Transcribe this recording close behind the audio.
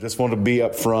Just want to be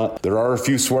up front. There are a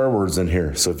few swear words in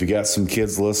here, so if you got some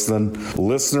kids listening,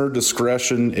 listener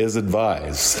discretion is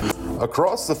advised.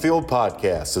 Across the Field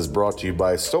podcast is brought to you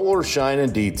by Solar Shine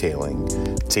and Detailing,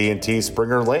 TNT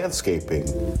Springer Landscaping,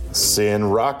 Sin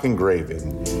Rock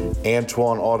Engraving,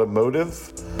 Antoine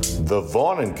Automotive, The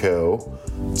Vaughn & Co.,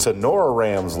 Sonora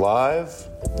Rams Live,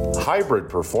 Hybrid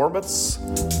Performance,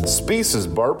 Speece's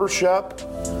Barbershop,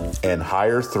 and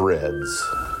Higher Threads.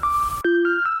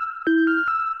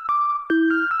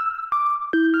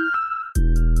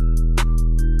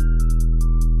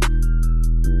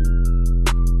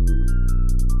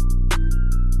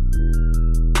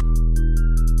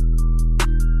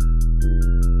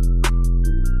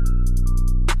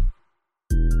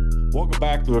 Welcome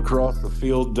back to Across the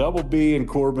Field. Double B and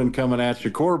Corbin coming at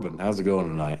you. Corbin, how's it going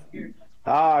tonight?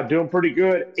 Doing pretty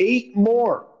good. 8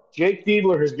 more. Jake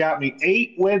Diebler has got me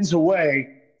 8 wins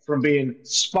away from being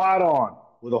spot on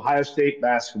with Ohio State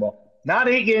basketball. Not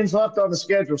 8 games left on the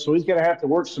schedule, so he's going to have to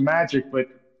work some magic, but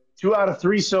 2 out of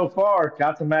 3 so far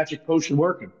got the magic potion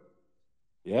working.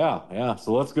 Yeah.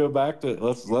 So let's go back to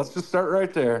let's just start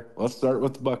right there. Let's start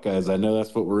with the Buckeyes. I know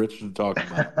that's what we're itching to talk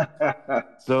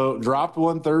about. So dropped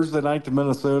one Thursday night to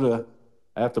Minnesota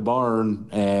at the barn,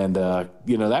 and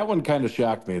that one kind of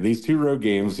shocked me. These 2 road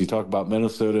games, you talk about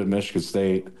Minnesota and Michigan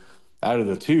State. Out of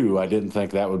the 2, I didn't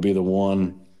think that would be the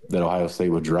one that Ohio State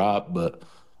would drop, but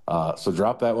so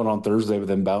dropped that one on Thursday, but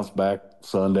then bounced back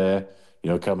Sunday.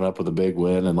 Coming up with a big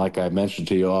win, and like I mentioned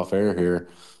to you off air here,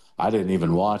 I didn't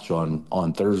even watch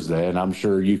on Thursday, and I'm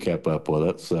sure you kept up with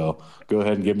it. So go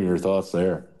ahead and give me your thoughts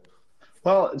there.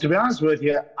 Well, to be honest with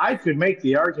you, I could make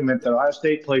the argument that Ohio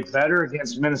State played better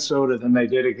against Minnesota than they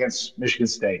did against Michigan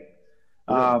State.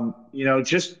 Yeah.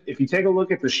 Just if you take a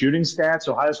look at the shooting stats,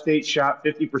 Ohio State shot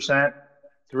 50%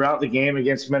 throughout the game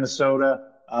against Minnesota.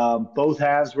 Both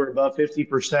halves were above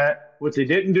 50%. What they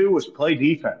didn't do was play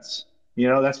defense.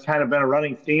 That's kind of been a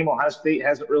running theme. Ohio State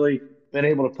hasn't really been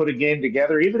able to put a game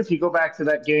together. Even if you go back to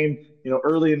that game,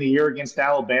 early in the year against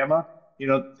Alabama,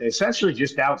 they essentially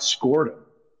just outscored them.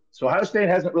 So Ohio State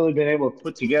hasn't really been able to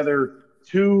put together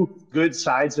 2 good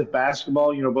sides of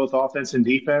basketball, both offense and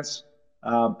defense.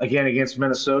 Again, against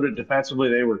Minnesota, defensively,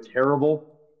 they were terrible.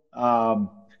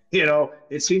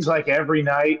 It seems like every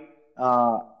night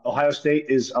Ohio State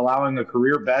is allowing a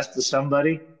career best to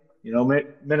somebody.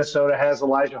 Minnesota has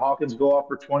Elijah Hawkins go off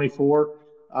for 24.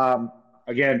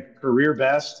 Again, career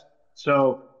best.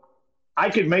 So I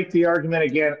could make the argument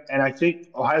again, and I think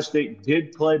Ohio State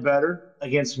did play better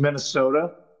against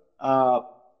Minnesota.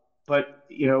 But,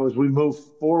 as we move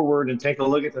forward and take a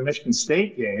look at the Michigan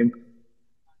State game,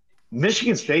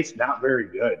 Michigan State's not very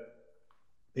good.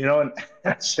 And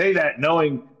I say that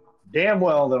knowing damn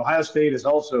well that Ohio State is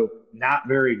also not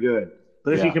very good.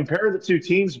 But if you compare the 2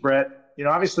 teams, Brett,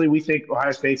 obviously we think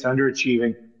Ohio State's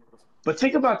underachieving. But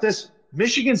think about this.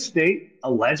 Michigan State,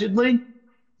 allegedly,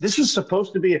 this was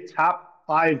supposed to be a top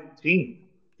 5 team.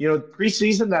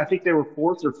 Preseason, I think they were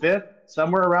 4th or 5th,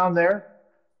 somewhere around there.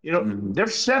 They're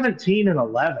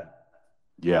 17-11.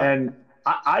 Yeah. And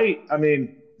I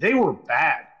mean, they were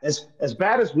bad. As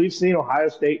bad as we've seen Ohio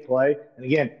State play. And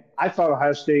again, I thought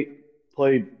Ohio State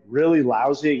played really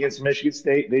lousy against Michigan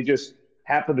State. They just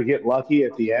happened to get lucky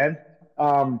at the end.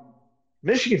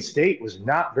 Michigan State was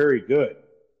not very good.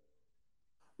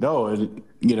 No, and,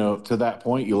 to that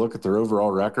point, you look at their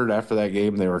overall record after that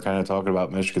game, they were kind of talking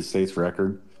about Michigan State's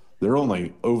record. Their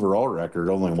overall record,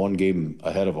 only 1 game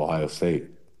ahead of Ohio State.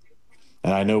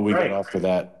 And I know we got off to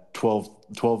that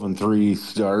 12-3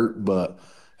 start,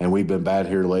 and we've been bad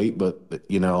here late, but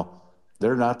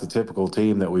they're not the typical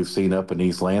team that we've seen up in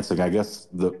East Lansing. I guess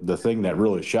the thing that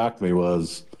really shocked me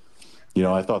was,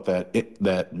 I thought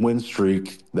that win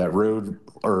streak, that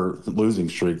losing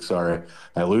streak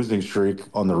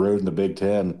on the road in the Big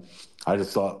Ten, I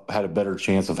just thought had a better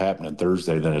chance of happening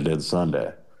Thursday than it did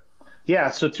Sunday. Yeah,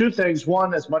 so 2 things.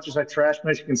 One, as much as I trash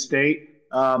Michigan State,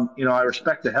 I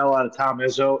respect the hell out of Tom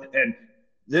Izzo, and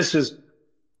this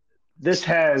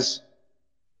has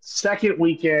second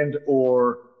weekend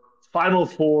or Final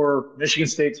Four Michigan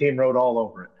State team wrote all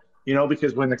over it.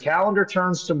 Because when the calendar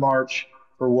turns to March,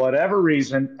 for whatever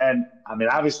reason, and I mean,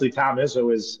 obviously Tom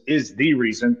Izzo is the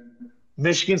reason,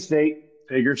 Michigan State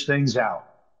figures things out.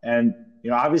 And,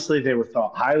 obviously they were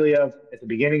thought highly of at the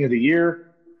beginning of the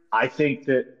year. I think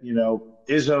that,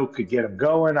 Izzo could get them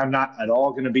going. I'm not at all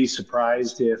going to be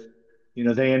surprised if,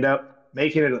 they end up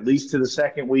making it at least to the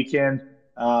second weekend,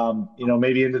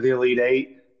 maybe into the Elite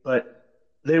Eight. But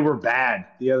they were bad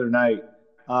the other night.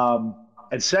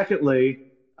 And secondly,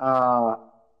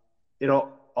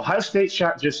 Ohio State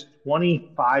shot just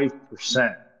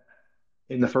 25%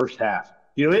 in the first half.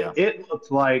 Yeah.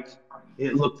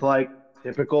 it looked like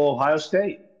typical Ohio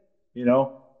State. You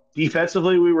know,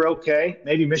 defensively we were okay.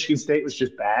 Maybe Michigan State was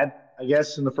just bad, I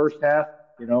guess, in the first half.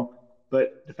 You know, but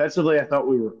defensively I thought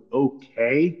we were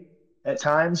okay at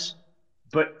times.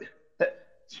 But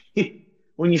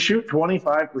when you shoot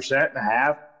 25% and a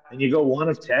half and you go 1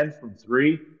 of 10 from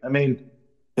three, I mean,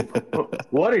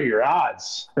 what are your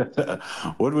odds?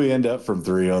 What did we end up from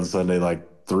three on Sunday? Like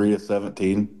 3 of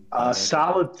 17, I think.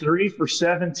 Solid 3 for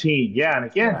 17. Yeah, and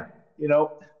again, Yeah. you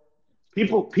know,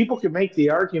 people can make the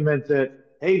argument that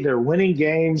hey, they're winning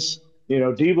games. You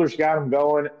know, Diebler's got them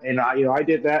going, and I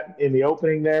did that in the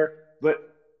opening there. But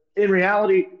in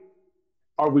reality,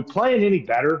 are we playing any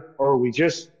better, or are we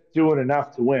just doing enough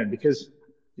to win? Because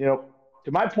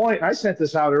to my point, I sent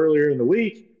this out earlier in the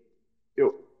week.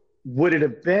 Would it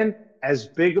have been as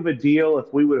big of a deal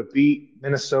if we would have beat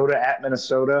Minnesota at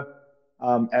Minnesota,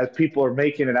 as people are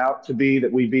making it out to be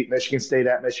that we beat Michigan State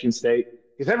at Michigan State?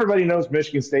 Because everybody knows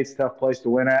Michigan State's a tough place to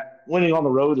win at. Winning on the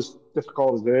road is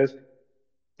difficult as it is.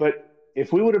 But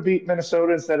if we would have beat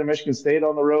Minnesota instead of Michigan State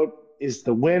on the road, is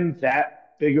the win that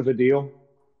big of a deal?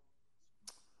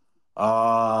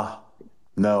 Uh,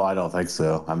 no, I don't think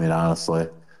so. I mean, honestly,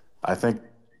 I think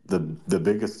the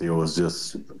biggest deal was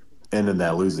just ending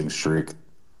that losing streak.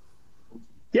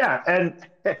 Yeah, and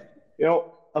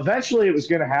eventually it was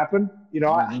going to happen.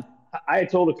 Hmm. I had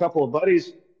told a couple of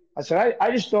buddies, I said,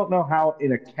 I just don't know how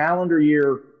in a calendar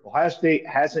year Ohio State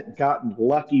hasn't gotten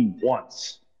lucky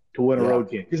once to win a Yeah. road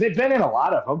game because they've been in a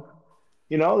lot of them.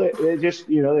 They just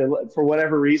for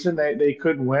whatever reason they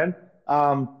couldn't win,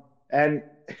 and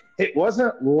it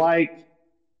wasn't like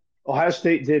Ohio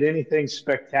State did anything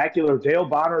spectacular. Dale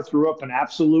Bonner threw up an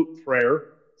absolute prayer,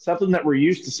 something that we're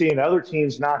used to seeing other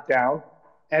teams knock down,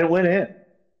 and it went in.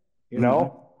 You Hmm.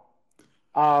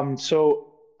 know, so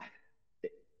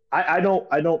I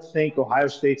don't think Ohio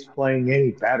State's playing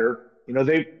any better.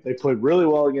 They played really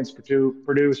well against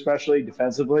Purdue especially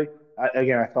defensively.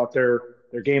 Again, I thought their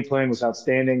game plan was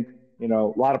outstanding. A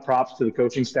lot of props to the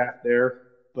coaching staff there.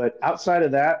 But outside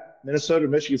of that, Minnesota,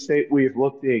 Michigan State, we've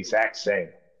looked the exact same.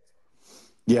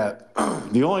 Yeah.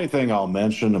 The only thing I'll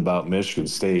mention about Michigan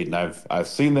State, and I've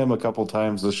seen them a couple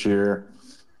times this year,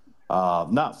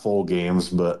 not full games,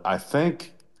 but I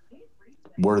think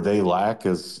where they lack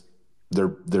is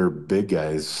their big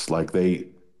guys. Like they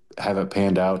haven't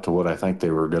panned out to what I think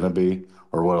they were going to be,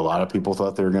 or what a lot of people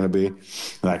thought they were going to be.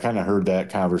 And I kind of heard that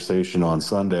conversation on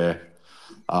Sunday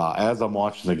as I'm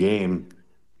watching the game,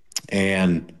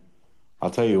 and I'll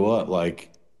tell you what, like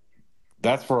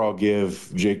that's where I'll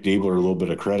give Jake Diebler a little bit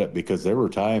of credit because there were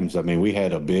times, I mean, we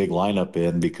had a big lineup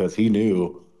in because he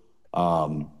knew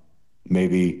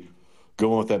maybe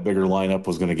going with that bigger lineup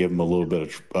was going to give him a little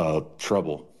bit of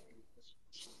trouble.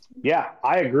 Yeah,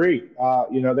 I agree.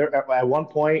 They're at one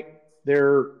point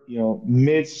they're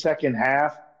mid second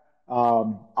half.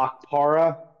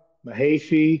 Akpara,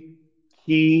 Mahaffey,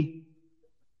 Key,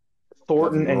 Devin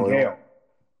Thornton, and Royal. Gale.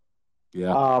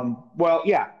 Yeah. Well,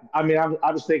 yeah. I mean,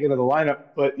 I was thinking of the lineup,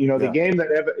 but the Yeah. game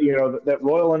that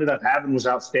Royal ended up having was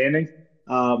outstanding.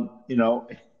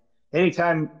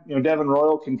 Anytime Devin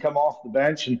Royal can come off the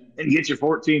bench and get you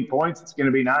 14 points, it's going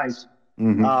to be nice.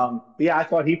 Hmm. But yeah, I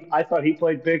thought he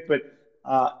played big, but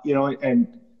and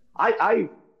I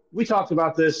we talked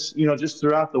about this, just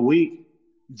throughout the week.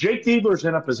 Jake Diebler's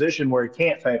in a position where he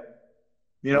can't fail.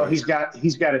 Right. He's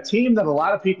got a team that a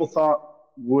lot of people thought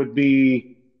would be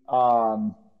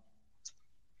um,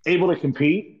 able to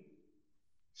compete.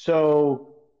 So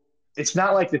it's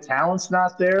not like the talent's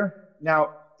not there. Now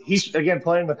he's again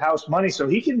playing with house money, so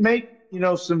he can make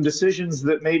some decisions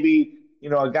that maybe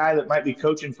a guy that might be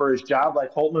coaching for his job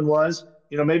like Holtman was.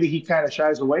 Maybe he kind of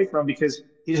shies away from because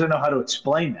he doesn't know how to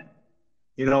explain that.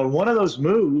 One of those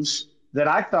moves that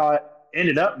I thought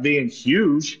ended up being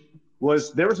huge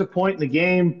was there was a point in the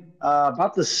game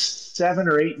about the 7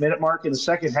 or 8 minute mark in the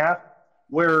second half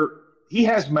where he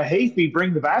has Mahaffey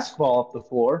bring the basketball up the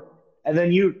floor, and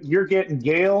then you're getting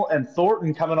Gale and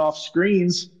Thornton coming off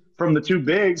screens from the two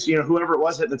bigs, whoever it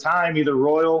was at the time, either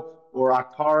Royal or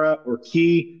Akpara or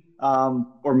Key or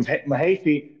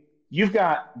Mahaffey. You've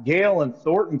got Gale and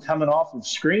Thornton coming off of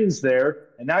screens there,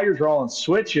 and now you're drawing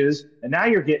switches, and now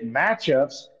you're getting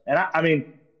matchups. And I mean,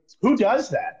 who does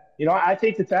that? I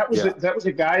think Yeah. that was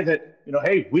a guy that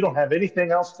hey, we don't have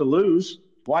anything else to lose.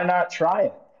 Why not try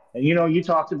it? And you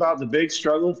talked about the big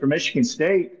struggle for Michigan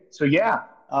State. So yeah,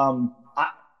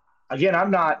 again,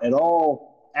 I'm not at all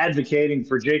advocating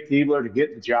for Jake Diebler to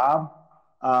get the job,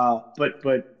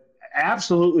 but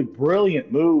absolutely brilliant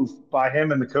move by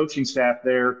him and the coaching staff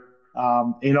there.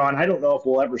 And I don't know if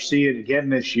we'll ever see it again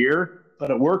this year, but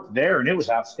it worked there, and it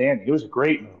was outstanding. It was a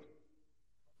great move.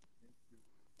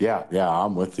 Yeah,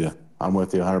 I'm with you. I'm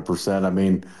with you 100%. I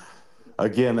mean,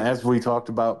 again, as we talked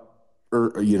about,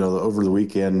 over the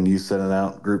weekend, you sending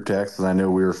out group texts, and I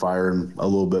know we were firing a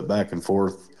little bit back and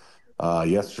forth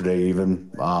yesterday,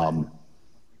 even.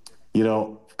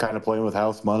 Kind of playing with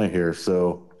house money here,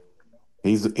 so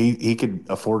he could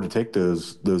afford to take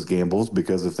those gambles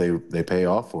because if they pay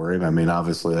off for him, I mean,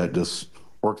 obviously that just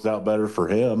works out better for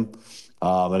him.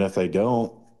 And if they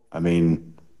don't, I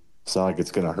mean, it's not like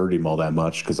it's going to hurt him all that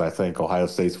much because I think Ohio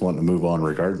State's wanting to move on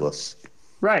regardless.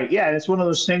 Right. Yeah. It's one of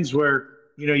those things where,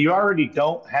 you already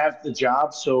don't have the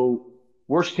job. So,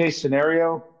 worst case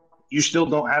scenario, you still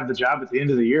don't have the job at the end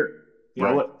of the year.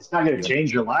 Right. It's not going to Yeah.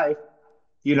 change your life.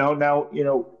 Now,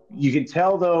 you can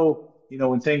tell though,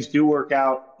 when things do work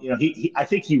out, I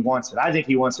think he wants it. I think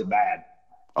he wants it bad.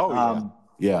 Oh yeah. Um,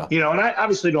 Yeah. and I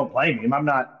obviously don't blame him. I'm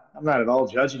not at all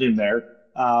judging him there.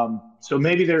 So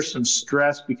maybe there's some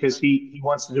stress because he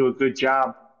wants to do a good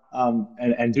job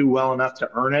and do well enough to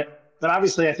earn it. But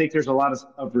obviously, I think there's a lot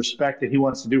of respect that he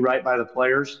wants to do right by the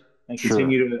players and Sure.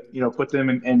 continue to put them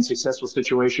in successful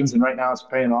situations. And right now, it's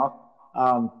paying off.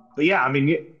 But yeah, I mean,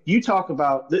 you talk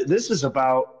about this is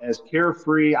about as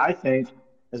carefree, I think,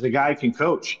 as a guy can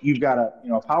coach. You've got a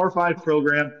Power Five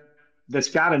program that's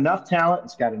got enough talent,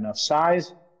 it's got enough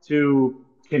size to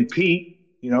compete.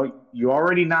 You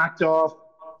already knocked off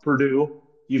Purdue.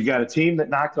 You've got a team that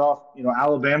knocked off,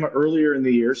 Alabama earlier in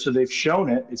the year, so they've shown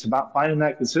it. It's about finding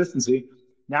that consistency.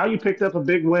 Now you picked up a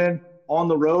big win on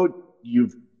the road.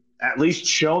 You've at least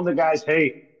shown the guys,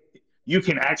 hey, you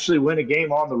can actually win a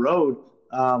game on the road.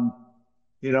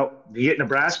 You get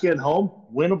Nebraska at home,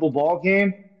 winnable ball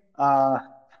game. I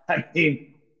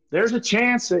mean, there's a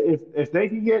chance if they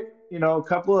can get a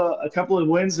couple of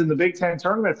wins in the Big Ten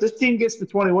tournament. If this team gets to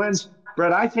 20 wins,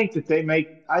 Brett, I think they make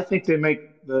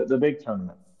the big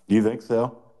tournament. You think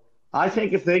so? I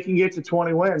think if they can get to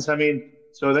 20 wins, I mean,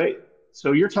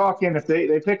 so you're talking if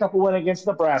they pick up a win against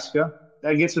Nebraska,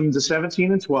 that gets them to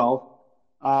 17 and 12.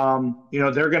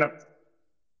 They're going to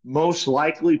most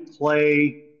likely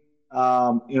play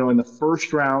in the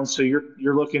first round. So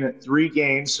you're looking at 3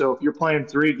 games. So if you're playing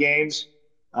 3 games,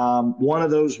 one of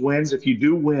those wins, if you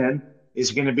do win,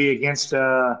 is going to be against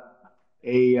a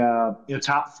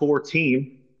top 4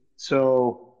 team.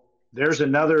 So there's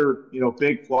another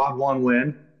big quad one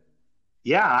win.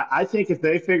 Yeah, I think if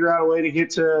they figure out a way to get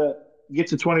to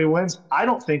 20 wins, I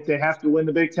don't think they have to win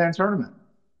the Big Ten tournament.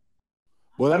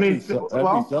 Well, I mean, that'd be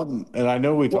well, something. And I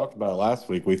know we talked well, about it last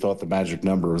week. We thought the magic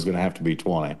number was going to have to be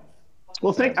 20.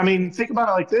 well. Think about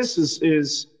it like this: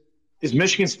 is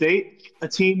Michigan State a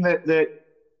team that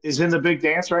is in the big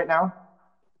dance right now?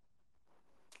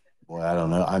 Well, I don't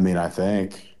know. I mean, I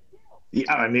think.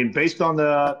 Yeah, I mean, based on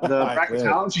the I think.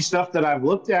 bracketology stuff that I've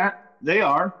looked at, they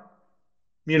are.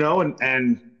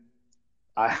 And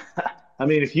I I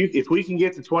mean, if we can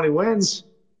get to 20 wins,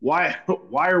 why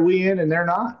are we in and they're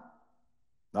not?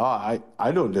 No, I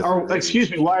don't Or disagree.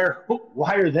 excuse me,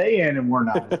 why are they in and we're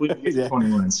not? If we can get to Yeah.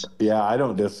 20 wins, Yeah, I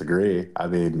don't disagree. I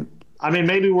mean, I mean,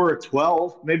 maybe we're at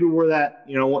 12, maybe we're that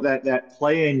that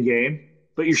play-in game,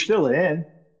 but you're still in.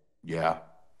 yeah.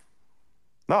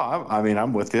 No, I mean,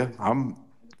 I'm with you. I'm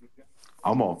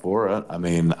all for it. I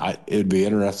mean, it'd be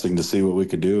interesting to see what we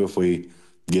could do if we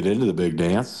get into the big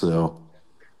dance. So,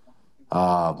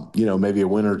 maybe a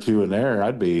win or two in there.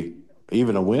 I'd be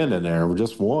even a win in there,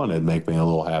 just one, it'd make me a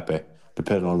little happy,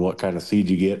 depending on what kind of seed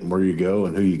you get and where you go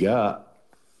and who you got.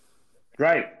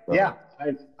 Right? Yeah,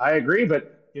 So, I agree,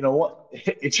 but you know what?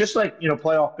 It's just like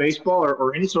playoff baseball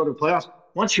or any sort of playoffs.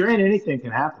 Once you're in, anything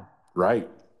can happen. right,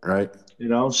 right.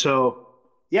 So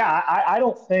yeah, I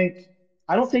don't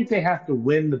think they have to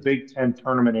win the Big Ten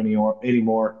tournament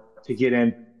anymore to get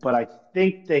in, but I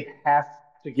think they have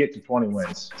to get to 20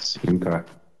 wins. Okay.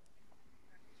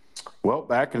 Well,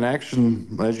 back in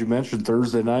action, as you mentioned,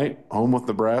 Thursday night, home with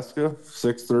Nebraska,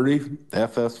 6:30,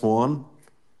 FS1.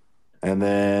 And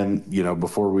then,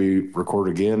 before we record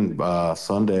again,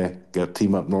 Sunday, got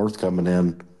Team Up North coming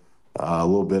in. A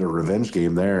little bit of revenge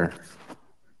game there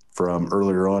from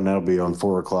earlier on. That'll be on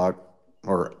 4 o'clock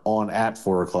or on at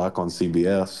 4 o'clock on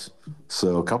CBS.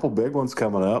 So a couple big ones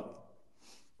coming up.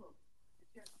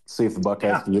 See if the Buckeyes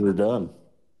Yeah, can get her done.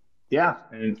 yeah,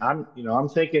 and I'm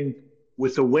thinking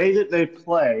with the way that they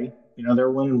play,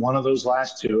 they're winning one of those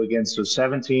last two again. So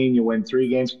 17, you win 3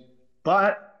 games,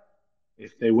 but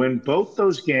if they win both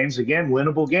those games, again,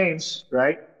 winnable games,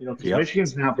 right? Because Yep.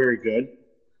 Michigan's not very good.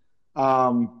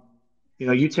 Um,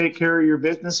 you take care of your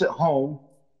business at home,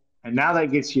 and now that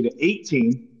gets you to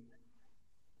 18.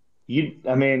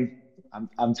 I mean,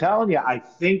 I'm telling you, I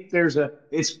think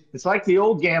it's like the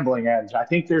old gambling adage. I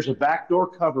think there's a backdoor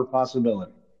cover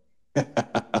possibility.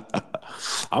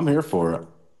 I'm here for it.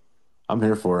 I'm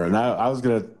here for it. And I was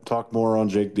going to talk more on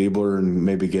Jake Diebler and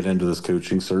maybe get into this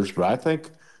coaching search, but I think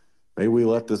maybe we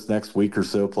let this next week or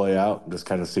so play out and just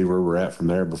kind of see where we're at from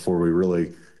there before we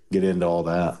really get into all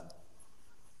that.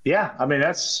 Yeah, I mean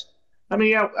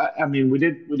yeah, I mean we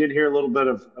did hear a little bit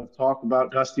of talk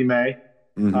about Dusty May,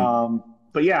 Hmm.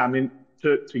 but yeah, I mean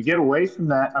to get away from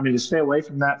that, I mean to stay away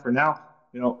from that for now,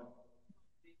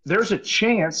 there's a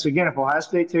chance again if Ohio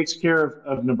State takes care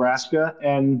of Nebraska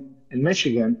and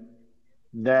Michigan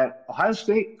that Ohio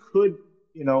State could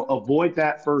avoid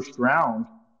that first round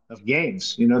of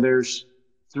games. There's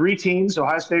three teams: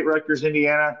 Ohio State, Rutgers,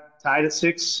 Indiana, tied at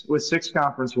six with six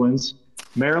conference wins.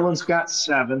 Maryland's got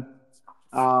seven.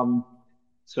 Um,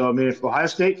 so, I mean, if Ohio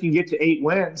State can get to 8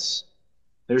 wins,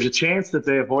 there's a chance that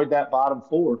they avoid that bottom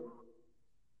four.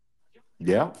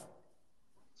 Yeah.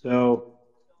 So,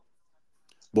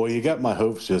 Boy, you got my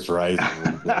hopes just rising a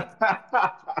little bit.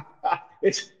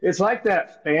 it's like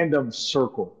that fandom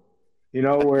circle,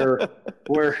 where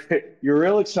you're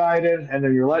real excited and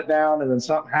then you're let down and then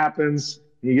something happens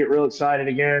and you get real excited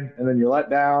again and then you're let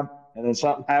down and then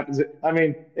something happens. I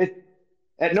mean,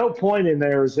 at no point in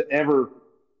there is it ever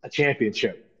a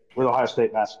championship with Ohio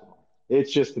State basketball.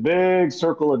 It's just a big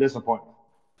circle of disappointment.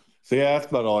 So yeah, that's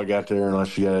about all I got there.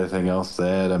 Unless you got anything else to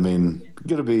add, I mean,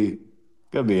 gonna be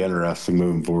interesting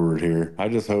moving forward here. I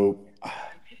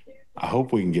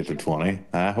hope we can get to 20.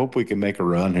 I hope we can make a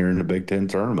run here in the Big Ten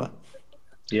tournament.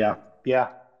 Yeah, yeah.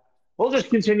 We'll just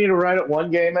continue to ride it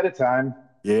one game at a time.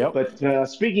 Yep. But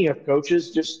speaking of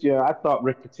coaches, just I thought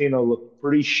Rick Pitino looked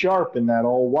pretty sharp in that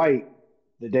all white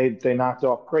the day that they knocked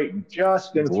off Creighton.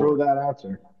 Just going to Boy, throw that out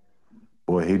there.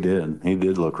 boy, he did. He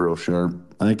did look real sharp.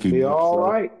 I think he Be looked all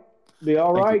sharp. right. Be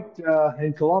all I think right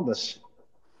in Columbus.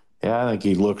 yeah, I think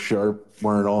he looked sharp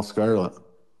wearing all scarlet.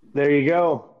 There you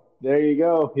go. There you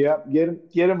go. Yep.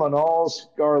 Get him an all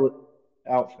scarlet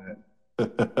outfit. All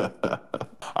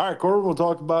right, Corbin, we'll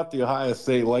talk about the Ohio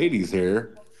State ladies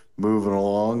here moving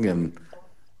along. And,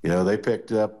 they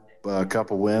picked up a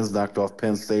couple wins, knocked off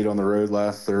Penn State on the road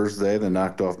last Thursday, then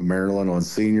knocked off Maryland on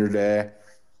senior day,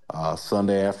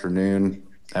 Sunday afternoon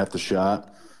at the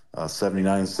shot,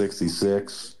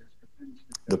 79-66.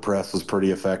 The press was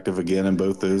pretty effective again in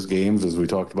both those games, as we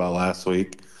talked about last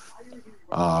week.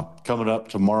 Coming up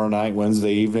tomorrow night,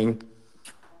 Wednesday evening,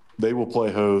 they will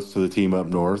play host to the team up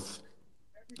north.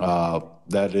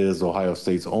 That is Ohio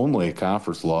State's only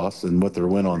conference loss, and with their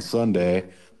win on Sunday,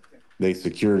 they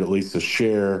secured at least a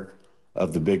share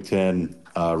of the Big Ten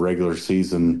regular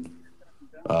season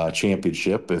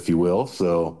championship, if you will.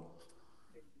 So,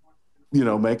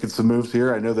 making some moves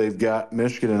here. I know they've got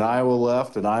Michigan and Iowa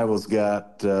left, and Iowa's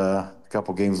got a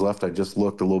couple games left. I just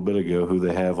looked a little bit ago who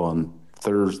they have on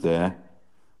Thursday. Let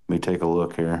me take a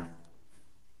look here.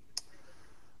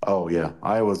 Oh yeah,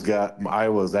 Iowa's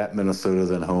at Minnesota,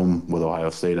 then home with Ohio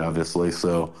State, obviously.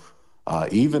 So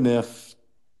even if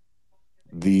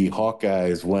the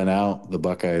Hawkeyes went out, the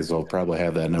Buckeyes will probably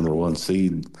have that number one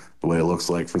seed, the way it looks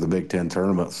like for the Big Ten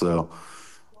tournament. So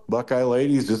Buckeye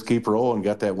ladies just keep rolling,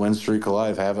 got that win streak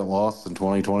alive, haven't lost in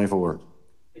 2024.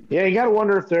 Yeah, you got to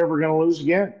wonder if they're ever going to lose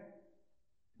again.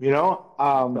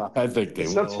 I think they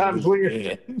sometimes will.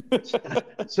 when you're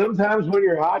sometimes when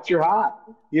you're hot, you're hot.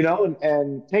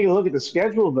 And taking a look at the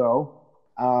schedule though,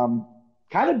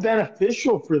 kind of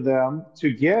beneficial for them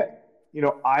to get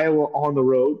Iowa on the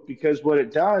road, because what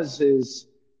it does is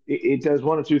it does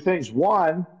one of two things.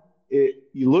 One,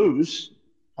 you lose.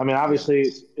 I mean, Yeah, obviously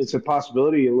it's a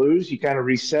possibility you lose. You kind of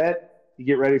reset. You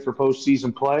get ready for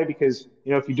postseason play, because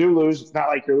if you do lose, it's not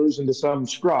like you're losing to some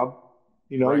scrub.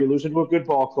 right. You're losing to a good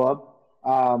ball club.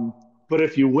 But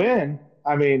if you win,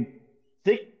 I mean,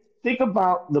 think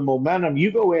about the momentum.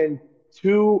 You go in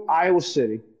to Iowa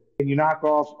City and you knock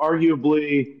off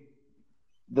arguably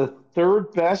the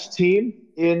third best team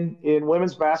in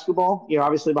women's basketball.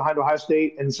 Obviously behind Ohio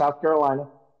State and South Carolina,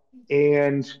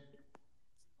 and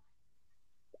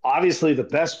obviously the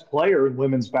best player in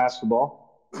women's basketball.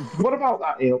 What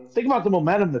about think about the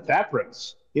momentum that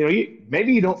brings.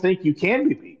 Maybe you don't think you can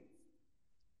be beat.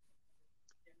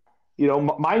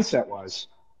 Mindset wise.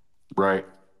 Right.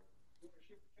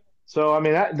 So I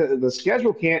mean, the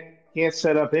schedule can't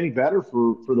set up any better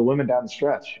for the women down the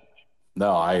stretch.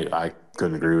 No, I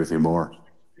couldn't agree with you more.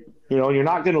 And you're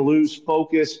not going to lose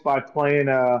focus by playing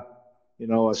a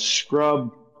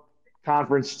scrub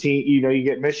conference team. You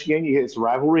get Michigan, it's a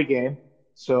rivalry game,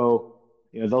 so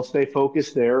they'll stay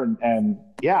focused there. And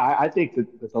yeah, I think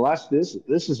that the last this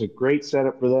is a great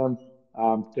setup for them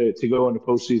to go into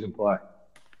postseason play.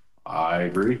 I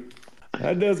agree.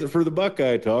 That does it for the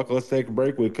Buckeye Talk. Let's take a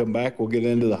break. When we come back, we'll get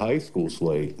into the high school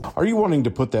slate. Are you wanting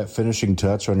to put that finishing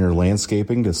touch on your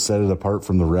landscaping to set it apart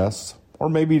from the rest? Or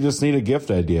maybe you just need a gift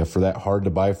idea for that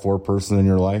hard-to-buy-for person in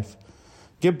your life?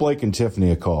 Give Blake and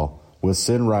Tiffany a call with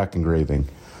Sin Rock Engraving.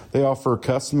 They offer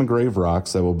custom engraved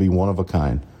rocks that will be one of a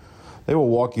kind. They will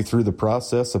walk you through the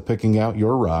process of picking out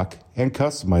your rock and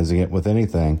customizing it with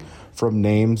anything from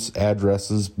names,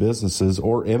 addresses, businesses,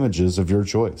 or images of your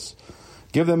choice.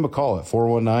 Give them a call at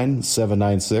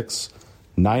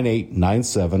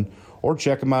 419-796-9897 or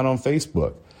check them out on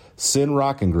Facebook. Sin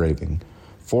Rock Engraving,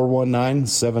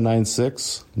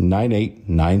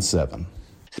 419-796-9897.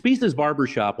 Spiessa's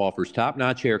Barbershop offers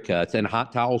top-notch haircuts and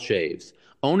hot towel shaves.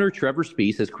 Owner Trevor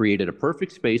Spiess has created a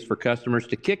perfect space for customers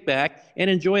to kick back and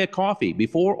enjoy a coffee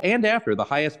before and after the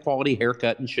highest quality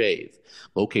haircut and shave.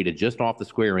 Located just off the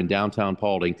square in downtown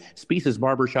Paulding, Spiessa's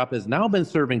Barbershop has now been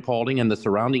serving Paulding and the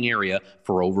surrounding area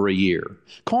for over a year.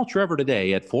 Call Trevor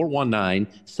today at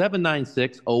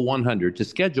 419-796-0100 to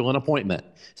schedule an appointment.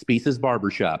 Spiessa's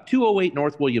Barbershop, 208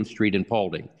 North William Street in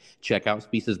Paulding. Check out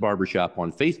Spiessa's Barbershop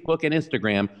on Facebook and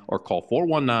Instagram or call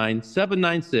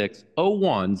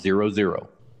 419-796-0100.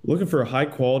 Looking for a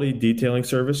high-quality detailing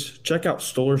service? Check out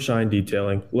Stoller Shine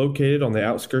Detailing, located on the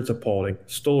outskirts of Paulding.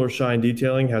 Stoller Shine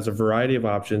Detailing has a variety of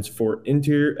options for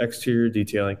interior-exterior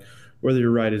detailing. Whether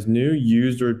your ride is new,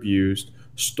 used, or abused,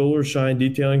 Stoller Shine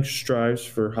Detailing strives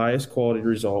for highest quality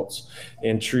results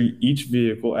and treat each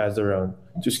vehicle as their own.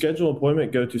 To schedule an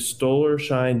appointment, go to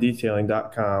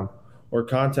StollerShineDetailing.com or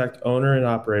contact owner and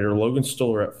operator Logan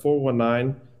Stoller at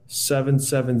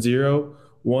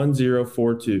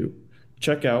 419-770-1042.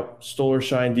 Check out Stoller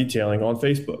Shine Detailing on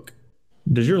Facebook.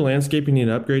 Does your landscaping need an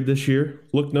upgrade this year?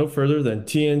 Look no further than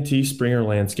TNT Springer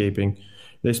Landscaping.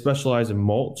 They specialize in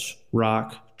mulch,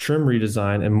 rock, trim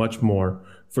redesign, and much more.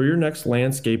 For your next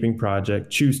landscaping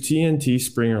project, choose TNT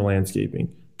Springer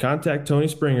Landscaping. Contact Tony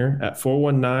Springer at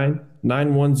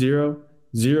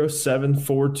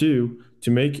 419-910-0742 to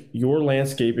make your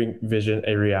landscaping vision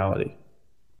a reality.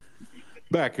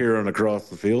 Back here on Across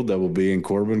the Field, that will be in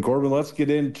Corbin. Corbin, let's get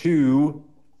into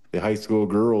the high school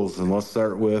girls, and let's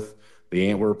start with the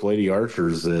Antwerp Lady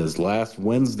Archers. As last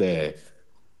Wednesday,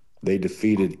 they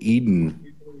defeated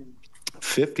Eden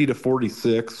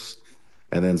 50-46,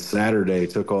 and then Saturday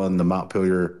took on the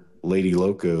Montpelier Lady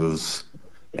Locos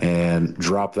and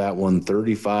dropped that one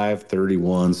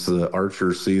 35-31. So the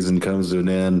Archers season comes to an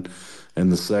end in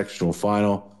the sectional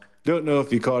final. Don't know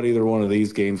if you caught either one of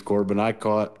these games, Corbin. I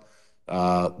caught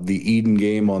the Eden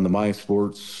game on the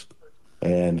MySports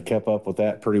and kept up with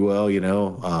that pretty well. I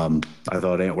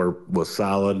thought Antwerp was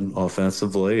solid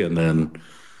offensively, and then,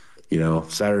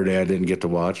 Saturday I didn't get to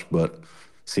watch, but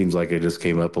seems like it just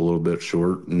came up a little bit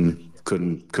short and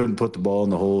couldn't put the ball in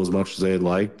the hole as much as they had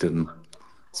liked, and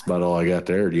that's about all I got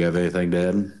there. Do you have anything to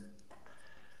add?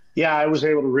 Yeah, I was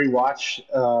able to rewatch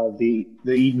the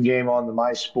Eden game on the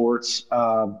MySports.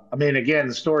 Again,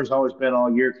 the story's always been all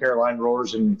year Caroline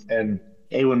Roars and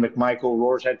Awen McMichael.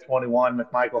 Roars had 21,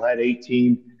 McMichael had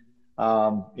 18.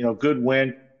 Good win.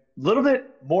 A little bit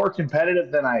more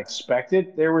competitive than I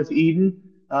expected there with Eden,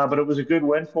 but it was a good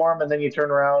win for them. And then you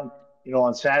turn around,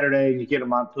 on Saturday and you get a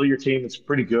Montpelier team that's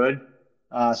pretty good,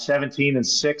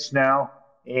 17-6 now.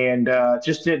 And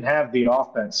just didn't have the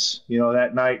offense,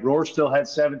 that night. Roar still had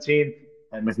 17,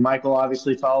 and McMichael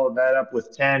obviously followed that up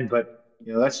with 10. But,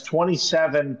 that's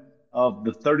 27 of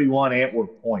the 31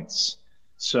 Antwerp points.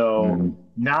 So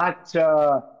not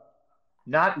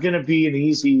going to be an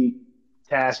easy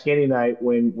task any night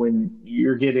when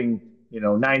you're getting,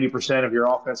 90% of your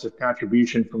offensive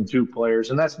contribution from two players.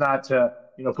 And that's not to,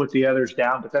 put the others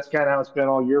down, but that's kind of how it's been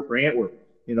all year for Antwerp.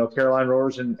 Caroline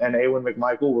Roars and Awen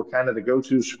McMichael were kind of the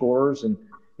go-to scorers. And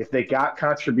if they got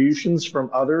contributions from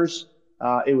others,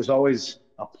 it was always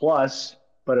a plus,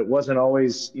 but it wasn't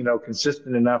always,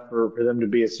 consistent enough for them to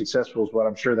be as successful as what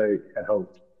I'm sure they had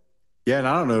hoped. Yeah, and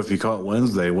I don't know if you caught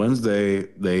Wednesday. Wednesday,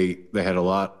 they had a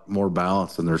lot more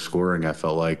balance in their scoring, I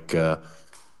felt like. I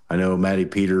know Maddie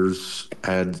Peters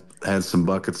had some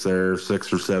buckets there,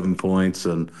 6 or 7 points,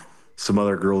 and some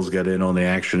other girls got in on the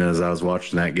action as I was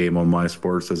watching that game on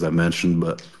MySports, as I mentioned.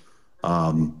 But,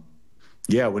 when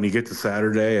you get to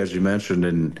Saturday, as you mentioned,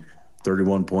 and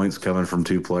 31 points coming from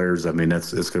two players,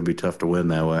 it's going to be tough to win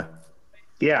that way.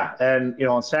 Yeah, and,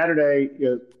 on Saturday,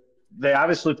 they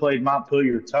obviously played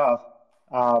Montpelier tough,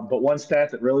 but one stat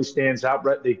that really stands out,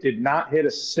 Brett, they did not hit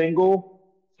a single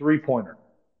three-pointer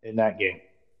in that game.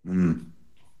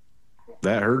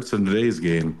 That hurts in today's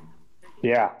game.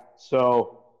 Yeah,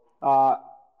 so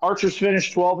Archers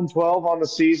finished 12-12 on the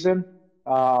season.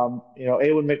 Awen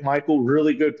McMichael,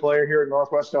 really good player here in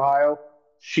Northwest Ohio.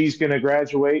 She's going to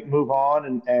graduate, move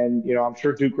on, and I'm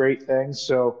sure do great things.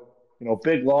 So,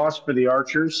 big loss for the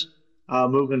Archers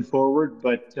moving forward.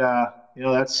 But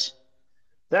that's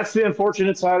the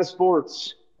unfortunate side of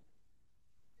sports.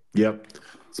 Yep.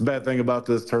 It's a bad thing about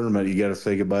this tournament. You got to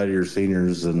say goodbye to your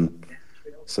seniors, and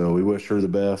so we wish her the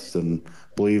best, and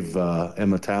believe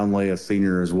Emma Townley, a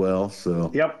senior as well.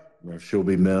 So Yep. she'll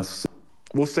be missed.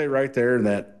 We'll stay right there in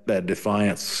that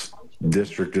Defiance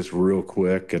district just real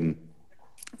quick. And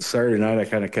Saturday night, I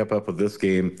kind of kept up with this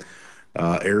game.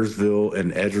 Ayersville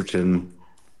and Edgerton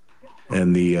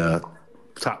in the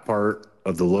top part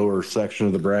of the lower section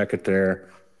of the bracket there.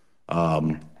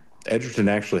 Edgerton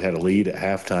actually had a lead at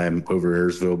halftime over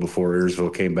Ayersville before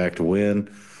Ayersville came back to win.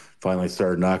 Finally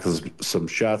started knocking some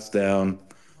shots down.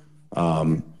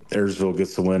 Ayersville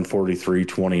gets the win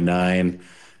 43-29.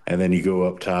 And then you go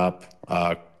up top.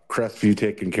 Crestview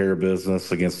taking care of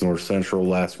business against North Central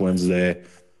last Wednesday,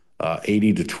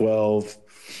 80-12.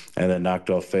 And then knocked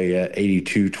off Fayette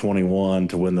 82-21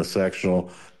 to win the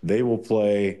sectional. They will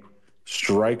play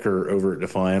Stryker over at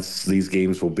Defiance. These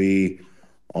games will be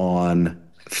on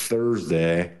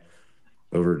Thursday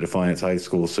over at Defiance High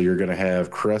School. So you're going to have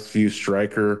Crestview,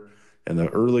 Stryker in the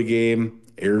early game,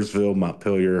 Ayersville,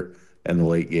 Montpelier in the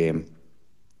late game.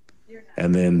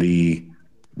 And then the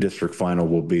district final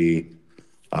will be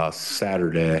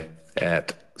Saturday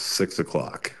at 6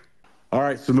 o'clock. All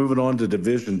right, so moving on to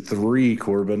Division III,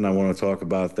 Corbin, I want to talk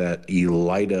about that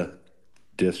Elida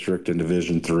district in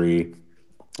Division III.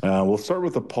 We'll start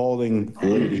with the Paulding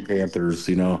Lady Panthers.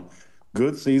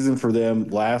 Good season for them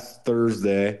last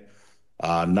Thursday.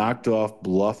 Knocked off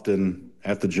Bluffton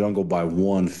at the Jungle by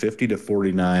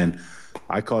 50-49.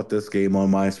 I caught this game on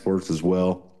my sports as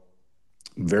well.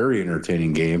 Very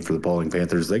entertaining game for the Paulding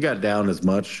Panthers. They got down as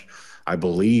much, I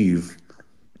believe,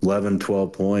 11,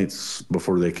 12 points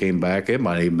before they came back. It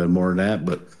might have even been more than that,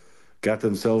 but got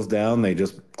themselves down. They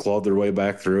just clawed their way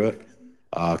back through it.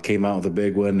 Came out with a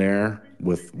big win there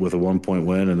with a 1-point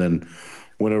win, and then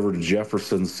went over to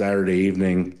Jefferson Saturday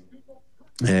evening,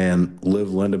 and Liv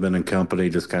Lindeman and company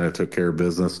just kind of took care of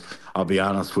business. I'll be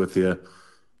honest with you,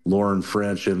 Lauren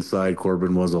French inside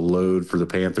Corbin was a load for the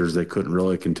Panthers. They couldn't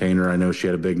really contain her. I know she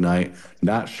had a big night.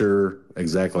 Not sure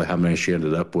exactly how many she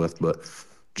ended up with, but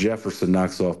Jefferson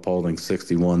knocks off Paulding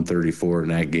 61-34 in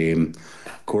that game.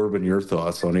 Corbin, your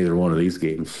thoughts on either one of these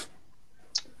games?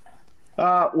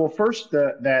 Well, first,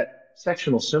 that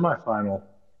sectional semifinal,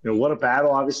 what a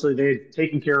battle. Obviously, they had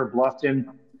taken care of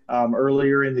Bluffton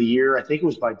earlier in the year. I think it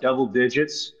was by double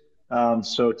digits.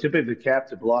 So typically the cap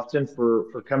to Bluffton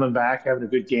for coming back, having a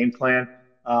good game plan.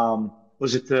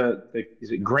 Was it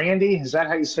is it Grandy? Is that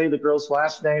how you say the girl's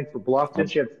last name for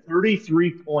Bluffton? She had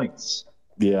 33 points.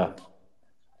 Yeah.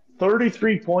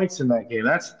 33 points in that game.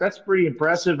 That's pretty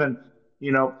impressive. And,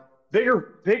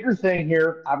 bigger thing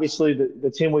here, obviously the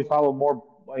team we follow more,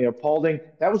 Paulding,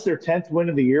 that was their 10th win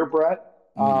of the year, Brett.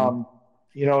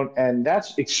 And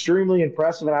that's extremely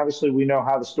impressive. And obviously we know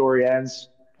how the story ends,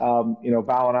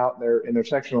 bowing out in their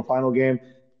sectional final game.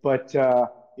 But,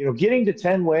 getting to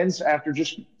 10 wins after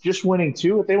just winning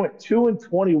 2, they went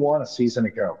 2-21 a season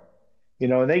ago,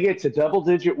 and they get to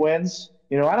double-digit wins.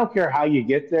 I don't care how you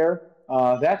get there.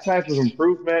 That type of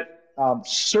improvement,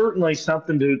 certainly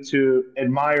something to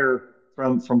admire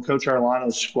from Coach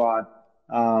Arlano's squad.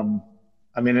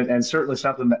 And certainly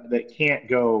something that can't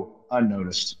go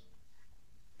unnoticed.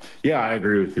 Yeah, I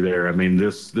agree with you there. I mean,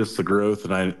 this the growth,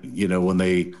 and when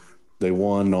they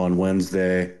won on on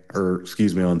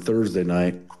Thursday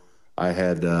night, I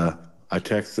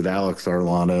texted Alex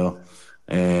Arlano,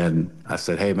 and I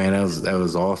said, "Hey man, that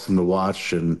was awesome to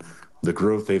watch, and the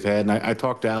growth they've had." And I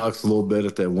talked to Alex a little bit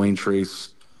at that Wayne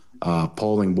Trace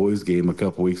Paulding boys game a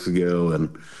couple weeks ago,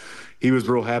 and he was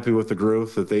real happy with the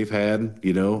growth that they've had,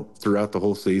 throughout the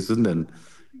whole season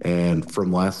and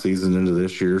from last season into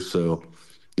this year. So,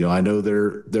 I know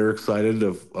they're excited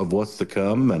of what's to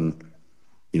come, and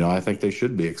I think they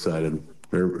should be excited.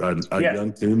 They're a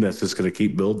young team that's just going to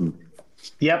keep building.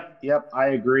 Yep, I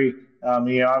agree.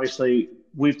 Obviously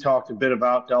we've talked a bit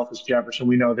about Delphus Jefferson.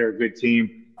 We know they're a good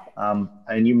team.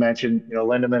 And you mentioned,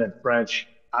 Lindeman and French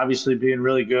obviously being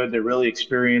really good. They're really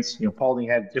experienced. Paulding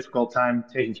had a difficult time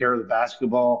taking care of the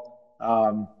basketball.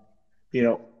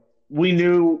 We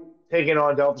knew taking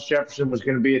on Delphus Jefferson was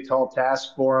going to be a tall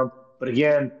task for them. But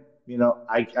again,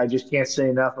 I just can't say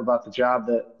enough about the job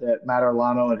that Matt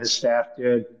Arlano and his staff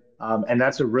did. And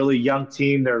that's a really young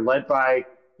team. They're led by,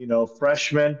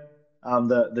 freshmen.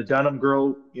 The Dunham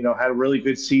girl, had a really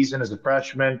good season as a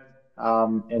freshman.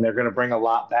 And they're going to bring a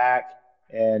lot back.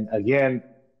 And again,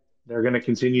 they're going to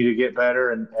continue to get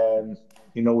better. And,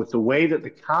 with the way that the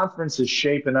conference is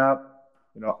shaping up,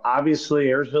 obviously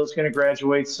Ayersville's going to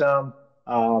graduate some.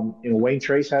 Wayne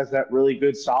Trace has that really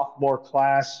good sophomore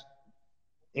class.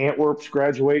 Antwerp's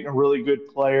graduating a really good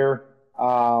player.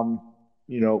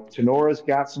 Tenora's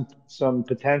got some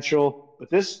potential. But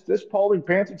this Paulding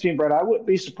Panther team, Brett, I wouldn't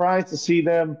be surprised to see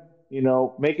them,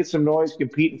 making some noise,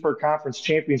 competing for a conference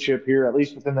championship here, at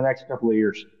least within the next couple of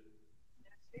years.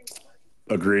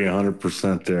 Agree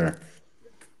 100% there.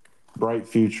 Bright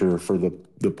future for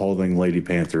the Paulding Lady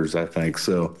Panthers, I think.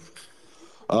 So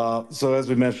as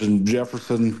we mentioned,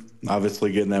 Jefferson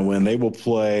obviously getting that win. They will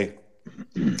play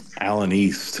Allen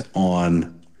East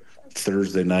on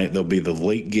Thursday night. There'll be the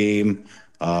late game.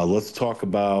 Let's talk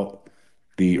about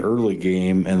the early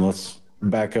game, and let's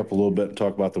back up a little bit and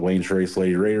talk about the Wayne Trace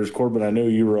Lady Raiders. Corbin, I know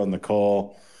you were on the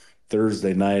call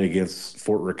Thursday night against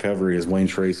Fort Recovery as Wayne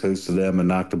Trace hosted them and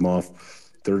knocked them off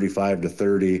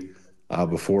 35-30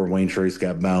 before Wayne Trace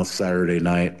got bounced Saturday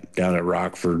night down at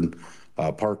Rockford.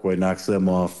 Parkway knocks them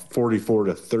off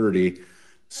 44-30.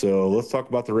 So let's talk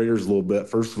about the Raiders a little bit.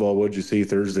 First of all, what did you see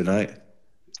Thursday night?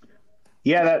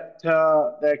 Yeah,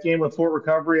 that game with Fort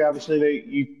Recovery, obviously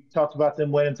you talked about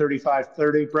them winning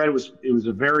 35-30. Brett, it was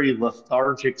a very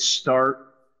lethargic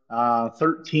start,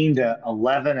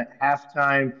 13-11 at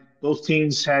halftime. Both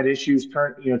teams had issues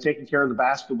taking care of the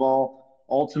basketball.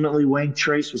 Ultimately, Wayne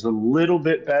Trace was a little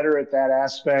bit better at that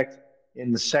aspect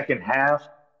in the second half.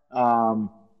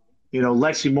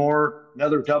 Lexi Moore,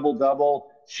 another double-double.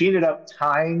 She ended up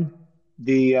tying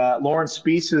the Lauren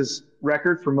Spee's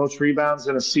record for most rebounds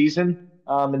in a season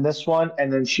in this one,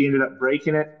 and then she ended up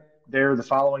breaking it there the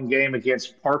following game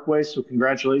against Parkway. So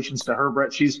congratulations to her,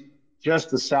 Brett. She's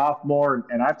just a sophomore,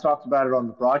 and I've talked about it on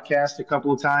the broadcast a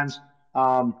couple of times.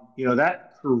 That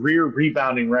career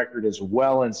rebounding record is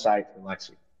well in sight for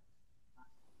Lexi.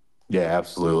 Yeah,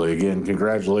 absolutely. Again,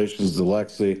 congratulations to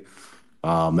Lexi.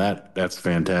 That's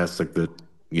fantastic that,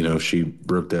 she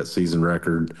broke that season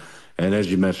record. And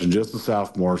as you mentioned, just a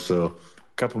sophomore, so a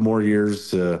couple more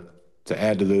years to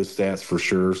add to those stats for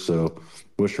sure. So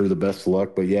wish her the best of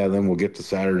luck. But yeah, then we'll get to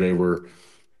Saturday where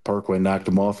Parkway knocked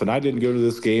them off. And I didn't go to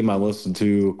this game. I listened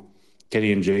to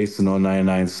Kenny and Jason on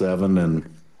 99.7,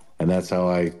 and that's how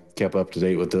I kept up to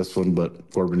date with this one.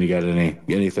 But Corbin, you got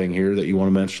anything here that you want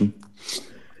to mention?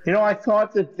 I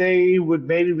thought that they would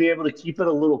maybe be able to keep it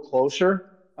a little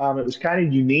closer. It was kind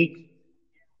of unique.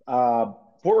 Fort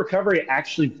Recovery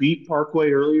actually beat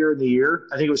Parkway earlier in the year.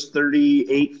 I think it was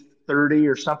 38-30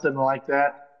 or something like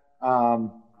that.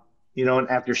 And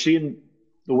after seeing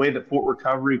the way that Fort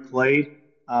Recovery played,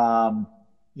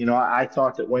 I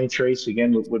thought that Wayne Trace,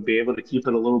 again, would be able to keep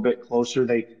it a little bit closer.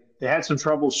 They had some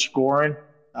trouble scoring.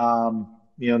 In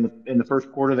the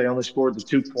first quarter, they only scored the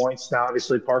 2 points. Now,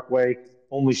 obviously, Parkway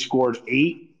only scored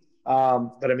 8.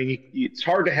 But, it's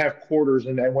hard to have quarters.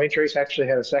 And Wayne Trace actually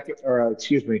had a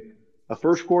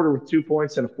first quarter with 2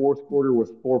 points and a fourth quarter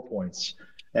with 4 points.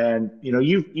 And,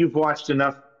 you've watched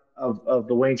enough of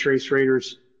the Wayne Trace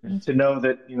Raiders to know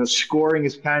that, scoring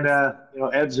is kind of,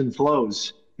 ebbs and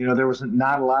flows. There was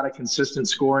not a lot of consistent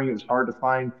scoring. It was hard to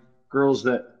find girls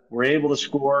that were able to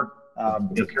score.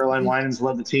 Caroline Winans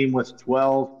led the team with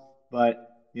 12.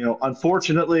 But,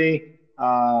 unfortunately,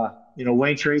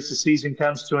 Wayne Trace's season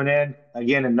comes to an end.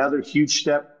 Again, another huge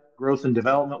step growth and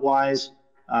development-wise.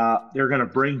 They're going to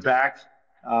bring back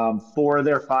 4 of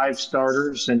their 5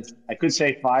 starters. And I could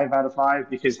say 5 out of 5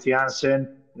 because Tiana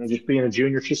Sin, just being a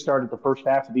junior, she started the first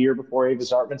half of the year before Ava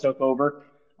Zartman took over.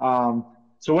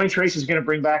 So Wayne Trace is going to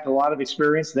bring back a lot of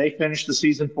experience. They finished the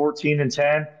season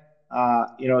 14-10.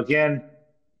 Again,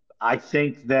 I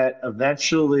think that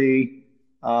eventually,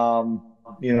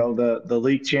 the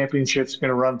league championship's going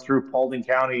to run through Paulding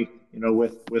County,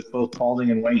 with both Paulding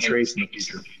and Wayne Trace in the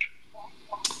future.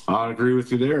 I agree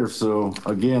with you there. So,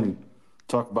 again,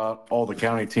 talk about all the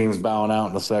county teams bowing out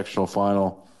in the sectional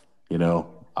final.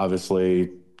 Obviously,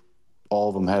 all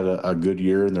of them had a good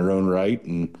year in their own right.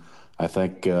 And I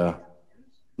think,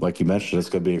 like you mentioned, it's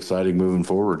going to be exciting moving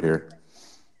forward here.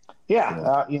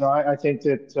 Yeah. I think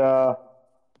that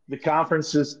the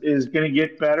conference is going to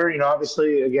get better.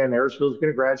 Obviously, again, Ayersville is going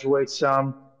to graduate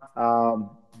some.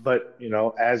 But,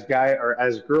 as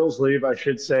girls leave, I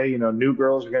should say, new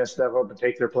girls are going to step up and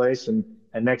take their place. And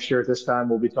next year at this time,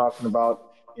 we'll be talking about,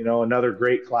 another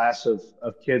great class of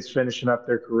kids finishing up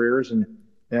their careers. And,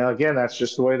 again, that's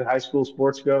just the way that high school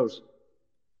sports goes.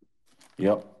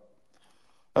 Yep.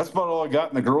 That's about all I got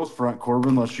in the girls' front,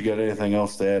 Corbin, unless you got anything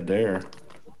else to add there.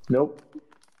 Nope.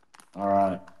 All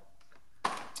right.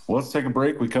 Well, let's take a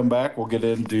break. We come back. We'll get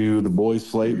into the boys'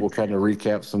 slate. We'll kind of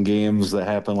recap some games that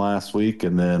happened last week,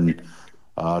 and then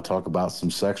talk about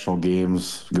some sectional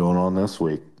games going on this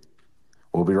week.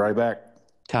 We'll be right back.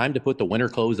 Time to put the winter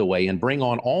clothes away and bring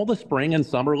on all the spring and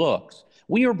summer looks.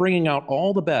 We are bringing out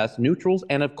all the best neutrals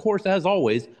and, of course, as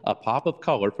always, a pop of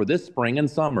color for this spring and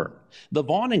summer. The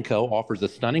Vaughn & Co. offers a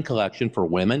stunning collection for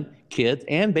women, kids,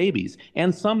 and babies,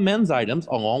 and some men's items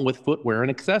along with footwear and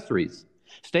accessories.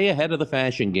 Stay ahead of the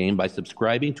fashion game by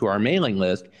subscribing to our mailing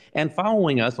list and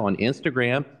following us on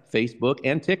Instagram, Facebook,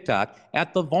 and TikTok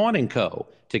at The Vaughn & Co.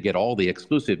 to get all the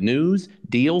exclusive news,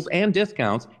 deals, and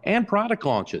discounts and product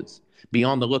launches. Be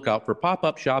on the lookout for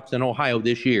pop-up shops in Ohio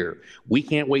this year. We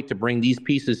can't wait to bring these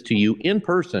pieces to you in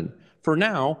person. For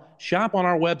now, shop on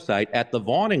our website at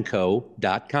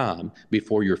thevaughnandco.com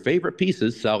before your favorite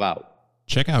pieces sell out.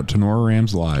 Check out Tenora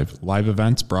Rams Live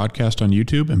events broadcast on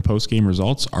YouTube, and post-game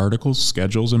results, articles,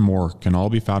 schedules, and more can all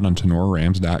be found on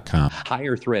TenoraRams.com.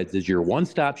 Higher Threads is your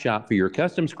one-stop shop for your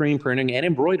custom screen printing and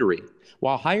embroidery.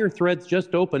 While Higher Threads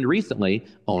just opened recently,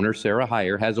 owner Sarah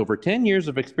Higher has over 10 years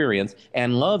of experience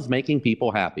and loves making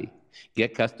people happy.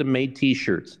 Get custom-made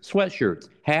t-shirts, sweatshirts,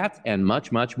 hats, and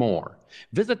much, much more.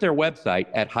 Visit their website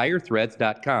at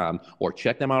higherthreads.com or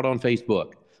check them out on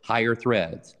Facebook. Higher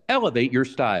Threads. Elevate your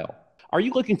style. Are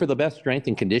you looking for the best strength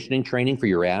and conditioning training for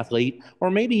your athlete?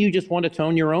 Or maybe you just want to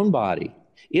tone your own body?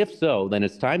 If so, then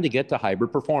it's time to get to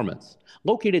Hybrid Performance.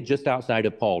 Located just outside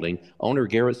of Paulding, owner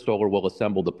Garrett Stoller will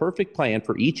assemble the perfect plan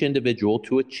for each individual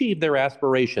to achieve their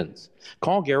aspirations.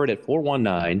 Call Garrett at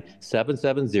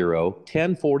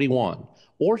 419-770-1041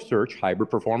 or search Hybrid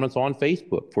Performance on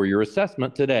Facebook for your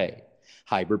assessment today.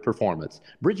 Hybrid Performance,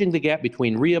 bridging the gap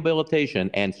between rehabilitation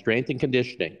and strength and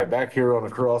conditioning. Back here on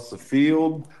Across the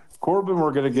Field, Corbin,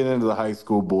 we're going to get into the high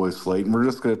school boys slate, and we're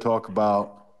just going to talk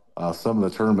about some of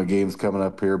the tournament games coming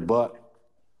up here. But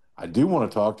I do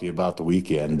want to talk to you about the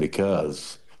weekend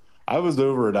because I was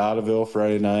over at Ottoville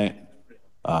Friday night.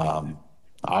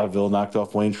 Ottoville knocked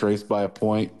off Wayne Trace by a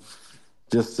point.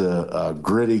 Just a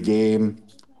gritty game.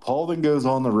 Paulding goes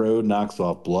on the road, knocks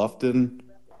off Bluffton.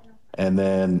 And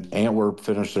then Antwerp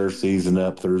finished their season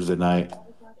up Thursday night,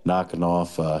 knocking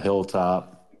off Hilltop.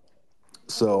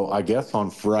 So I guess on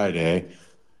Friday,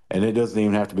 and it doesn't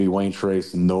even have to be Wayne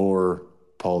Trace nor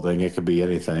Paulding, it could be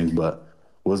anything, but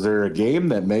was there a game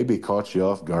that maybe caught you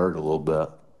off guard a little bit,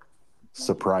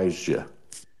 surprised you?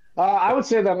 I would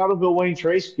say that Ottoville Wayne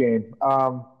Trace game.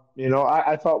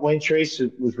 I thought Wayne Trace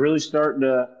was really starting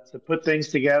to put things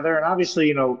together. And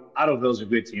obviously, Ottoville's a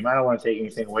good team. I don't want to take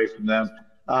anything away from them.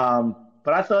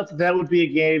 But I thought that would be a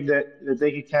game that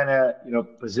they could kind of,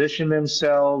 position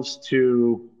themselves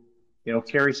to,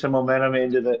 carry some momentum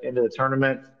into the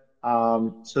tournament.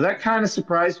 So that kind of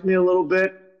surprised me a little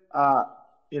bit,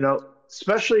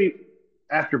 especially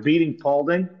after beating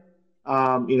Paulding,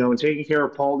 and taking care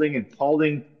of Paulding. And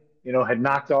Paulding, had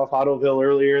knocked off Ottoville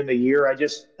earlier in the year. I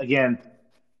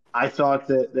thought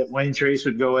that Wayne Trace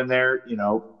would go in there.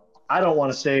 I don't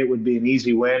want to say it would be an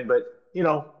easy win, but,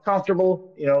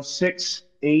 comfortable,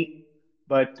 6-8.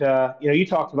 But, you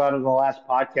talked about it in the last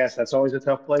podcast. That's always a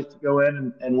tough place to go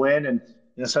in and win. And,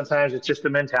 sometimes it's just a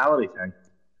mentality thing.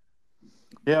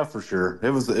 Yeah, for sure.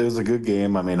 It was a good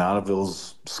game. I mean,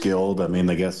 Ottoville's skilled. I mean,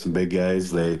 they got some big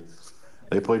guys. They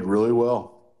played really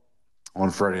well on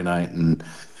Friday night, and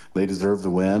they deserved the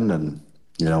win. And,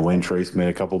 Wayne Trace made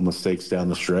a couple of mistakes down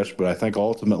the stretch. But I think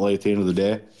ultimately at the end of the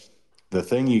day, the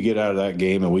thing you get out of that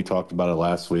game, and we talked about it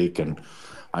last week, and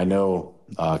I know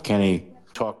Kenny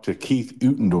talked to Keith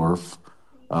Utendorf,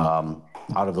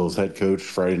 Ottoville's head coach,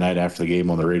 Friday night after the game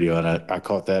on the radio, and I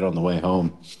caught that on the way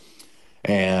home.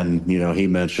 And, he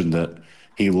mentioned that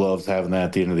he loves having that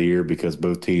at the end of the year because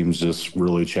both teams just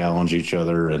really challenge each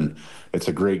other, and it's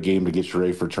a great game to get you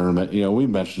ready for tournament. We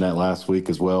mentioned that last week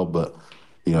as well, but,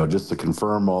 just to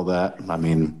confirm all that, I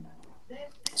mean,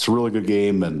 it's a really good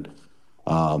game. And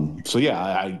so, yeah,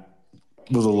 I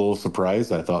was a little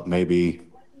surprised. I thought maybe,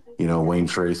 Wayne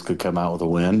Trace could come out with a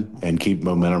win and keep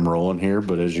momentum rolling here.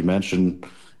 But as you mentioned,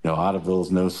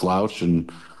 Ottoville's no slouch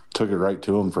and took it right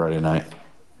to him Friday night.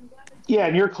 Yeah,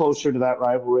 and you're closer to that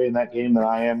rivalry in that game than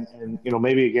I am. And,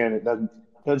 maybe, again, it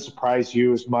doesn't surprise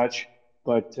you as much.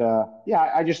 But,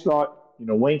 I just thought,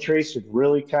 Wayne Trace had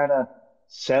really kind of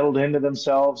settled into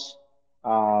themselves.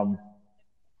 But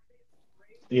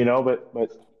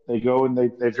they go and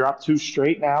they drop 2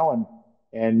 straight now.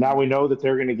 And now we know that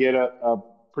they're going to get a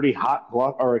pretty hot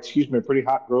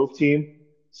Grove team.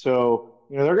 So,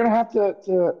 they're going to have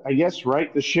to, I guess,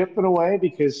 right the ship in a way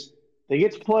because they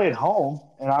get to play at home.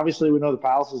 And obviously we know the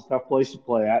Palace is a tough place to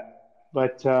play at.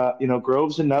 But,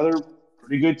 Grove's another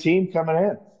pretty good team coming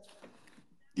in.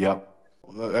 Yep.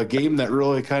 A game that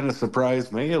really kind of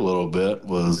surprised me a little bit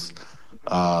was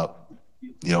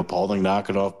Paulding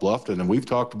knocking off Bluffton, and we've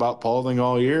talked about Paulding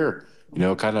all year.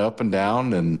 Kind of up and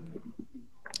down, and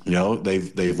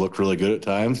they've looked really good at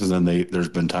times, and then there's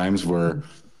been times where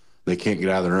they can't get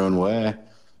out of their own way.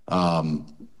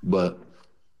 But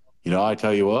I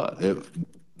tell you what,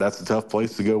 that's a tough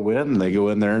place to go win. And they go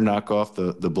in there and knock off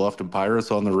the Bluffton Pirates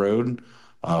on the road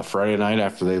Friday night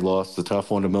after they lost the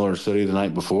tough one to Miller City the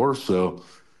night before. So,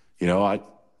 I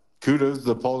kudos to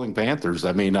the Paulding Panthers.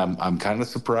 I mean, I'm kind of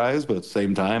surprised, but at the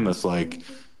same time, it's like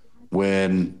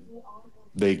when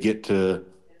they get to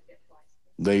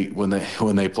when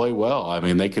they play well, I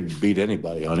mean, they could beat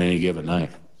anybody on any given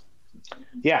night.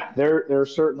 Yeah, they're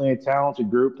certainly a talented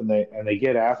group, and they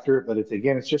get after it. But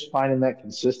it's just finding that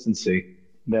consistency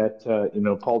that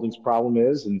Paulding's problem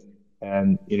is,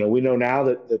 and we know now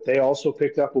that they also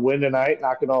picked up a win tonight,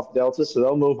 knocking off Delta, so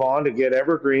they'll move on to get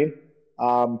Evergreen.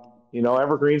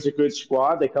 Evergreen's a good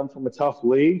squad. They come from a tough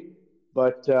league,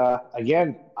 but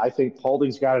again, I think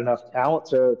Paulding's got enough talent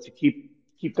to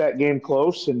keep that game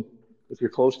close. And if you're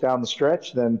close down the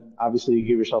stretch, then obviously you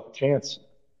give yourself a chance.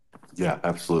 Yeah,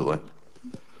 absolutely.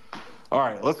 All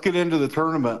right, let's get into the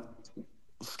tournament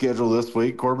schedule this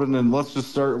week, Corbin, and let's just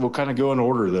start. We'll kind of go in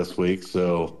order this week.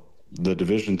 So the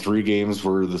Division III games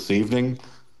were this evening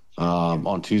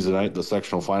on Tuesday night, the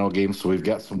sectional final games. So we've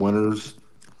got some winners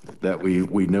that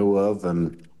we know of,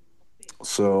 and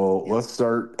so let's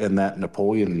start in that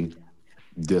Napoleon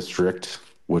district,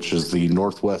 which is the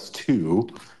Northwest 2,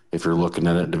 if you're looking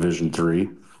at it, Division III.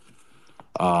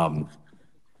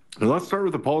 And let's start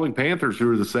with the Paulding Panthers,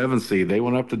 who are the 7th seed. They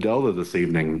went up to Delta this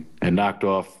evening and knocked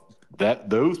off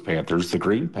those Panthers, the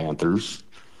Green Panthers,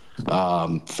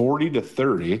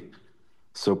 40-30.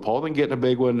 So Paulding getting a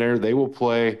big one there. They will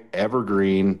play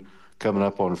Evergreen coming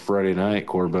up on Friday night.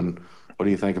 Corbin, what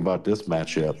do you think about this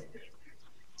matchup?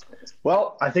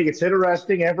 Well, I think it's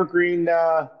interesting. Evergreen,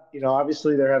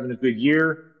 obviously they're having a good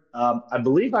year. I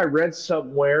believe I read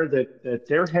somewhere that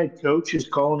their head coach is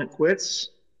calling it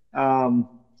quits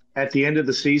at the end of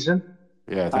the season.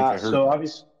 Yeah, I think I heard. So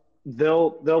obviously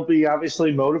they'll be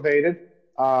obviously motivated.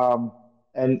 And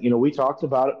we talked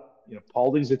about it.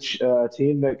 Paulding's a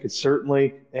team that could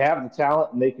certainly, they have the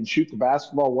talent and they can shoot the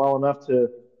basketball well enough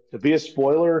to be a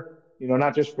spoiler.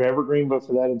 Not just for Evergreen, but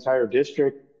for that entire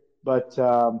district. But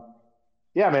I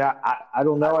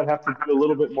don't know. I'd have to do a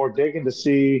little bit more digging to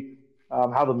see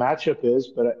how the matchup is.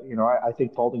 But I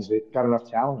think Paulding's got enough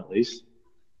talent at least.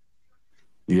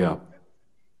 Yeah.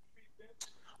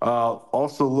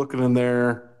 Also looking in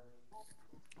there,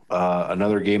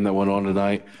 another game that went on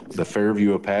tonight, the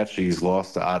Fairview Apaches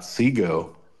lost to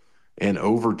Otsego in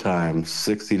overtime,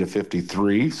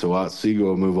 60-53. So Otsego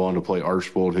will move on to play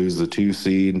Archbold, who's the 2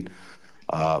 seed.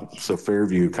 So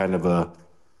Fairview, kind of an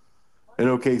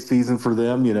okay season for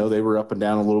them. They were up and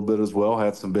down a little bit as well,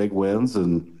 had some big wins.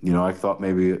 And, I thought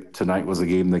maybe tonight was a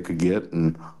game they could get.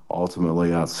 And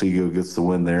ultimately, Otsego gets the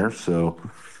win there. So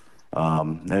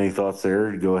any thoughts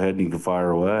there? Go ahead and you can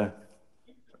fire away.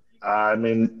 I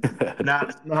mean,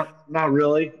 not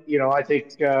really. I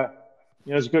think it's a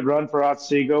good run for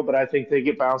Otsego, but I think they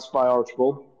get bounced by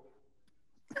Archbold.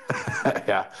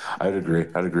 Yeah, I'd agree.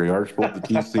 Archbold, the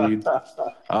 2 seed.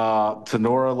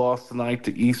 Tenora lost tonight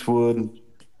to Eastwood,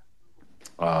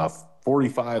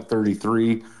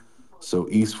 45-33. So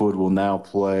Eastwood will now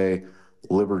play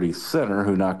Liberty Center,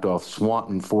 who knocked off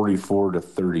Swanton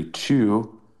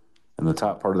 44-32 in the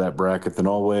top part of that bracket. Then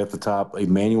all the way at the top,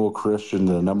 Emmanuel Christian,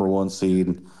 the number 1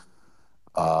 seed,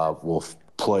 will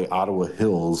play Ottawa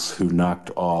Hills, who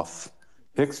knocked off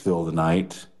Hicksville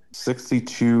tonight,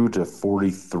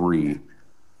 62-43.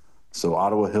 So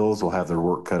Ottawa Hills will have their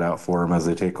work cut out for them as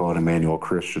they take on Emmanuel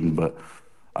Christian. But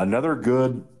another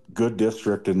good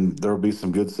district, and there will be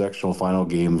some good sectional final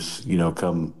games,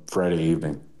 come Friday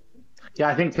evening. Yeah,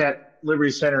 I think that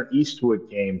Liberty Center Eastwood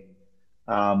game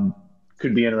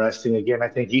could be interesting. Again, I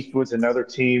think Eastwood's another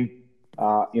team.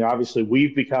 Obviously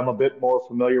we've become a bit more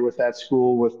familiar with that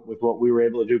school with what we were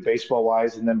able to do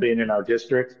baseball-wise and them being in our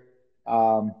district.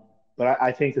 But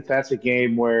I think that's a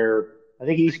game where I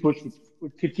think Eastwood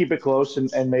could keep it close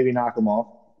and maybe knock them off.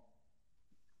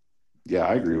 Yeah,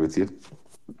 I agree with you.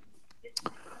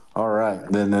 All right.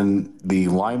 Then in the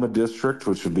Lima district,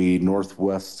 which would be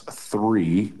Northwest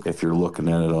 3, if you're looking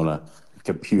at it on a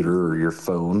computer or your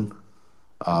phone,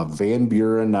 Van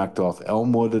Buren knocked off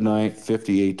Elmwood tonight,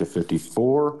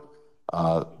 58-54.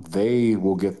 They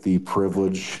will get the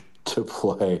privilege to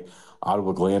play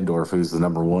Ottawa Glandorf, who's the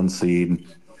number 1 seed.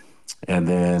 And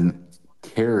then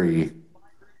Cary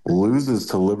loses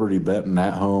to Liberty Benton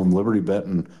at home. Liberty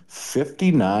Benton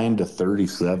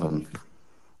 59-37.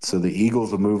 So the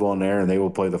Eagles will move on there, and they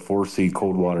will play the 4 seed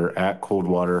Coldwater at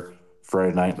Coldwater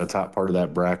Friday night in the top part of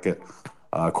that bracket.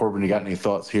 Corbin, you got any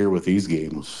thoughts here with these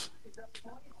games?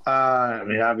 I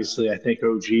mean, obviously, I think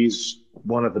OG's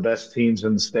one of the best teams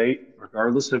in the state,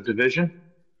 regardless of division.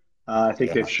 I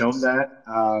think they've shown that.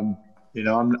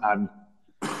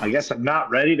 I guess I'm not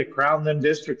ready to crown them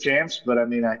district champs, but I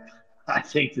mean, I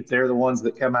think that they're the ones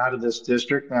that come out of this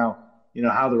district. Now,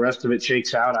 how the rest of it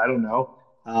shakes out, I don't know.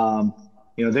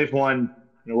 They've won,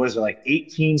 what is it, like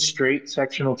 18 straight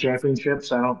sectional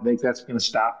championships. I don't think that's going to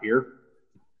stop here.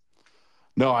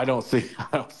 No, I don't see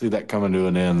that coming to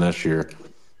an end this year.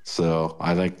 So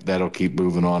I think that'll keep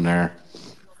moving on there.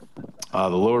 The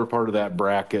lower part of that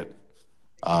bracket,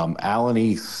 Allen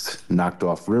East knocked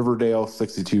off Riverdale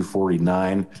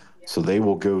 62-49. So they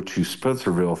will go to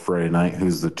Spencerville Friday night,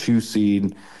 who's the 2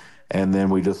 seed. And then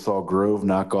we just saw Grove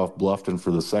knock off Bluffton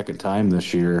for the second time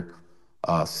this year,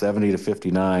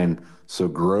 70-59. So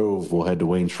Grove will head to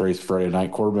Wayne Trace Friday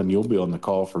night. Corbin, you'll be on the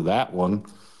call for that one.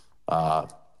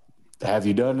 Have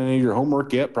you done any of your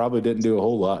homework yet? Probably didn't do a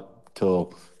whole lot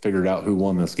till figured out who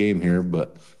won this game here,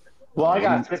 but I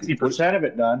got 50% of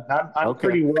it done. I'm okay.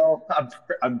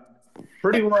 I'm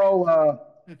pretty well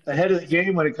ahead of the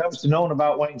game when it comes to knowing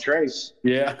about Wayne Trace.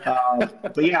 Yeah.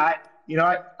 But yeah,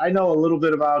 I know a little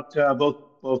bit about both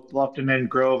Bluffton and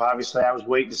Grove. Obviously, I was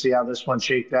waiting to see how this one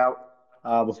shaped out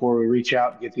before we reach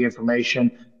out and get the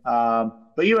information.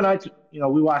 But you and I,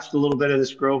 we watched a little bit of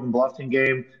this Grove and Bluffton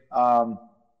game.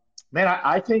 Man,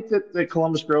 I think that the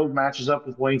Columbus Grove matches up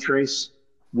with Wayne Trace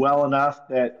well enough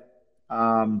that,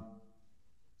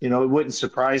 it wouldn't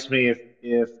surprise me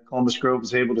if Columbus Grove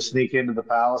is able to sneak into the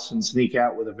Palace and sneak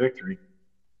out with a victory.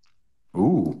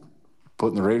 Ooh,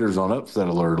 putting the Raiders on upset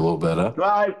alert a little bit, huh?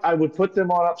 Well, I would put them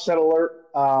on upset alert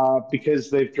because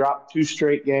they've dropped 2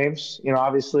 straight games.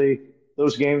 Obviously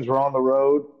those games were on the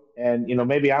road, and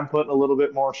maybe I'm putting a little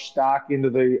bit more stock into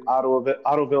the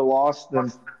Ottoville loss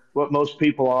than what most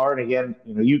people are. And again,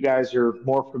 you guys are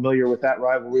more familiar with that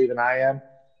rivalry than I am.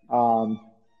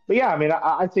 But yeah, I mean,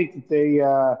 I think that they,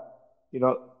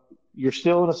 you're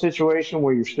still in a situation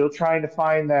where you're still trying to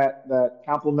find that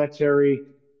complementary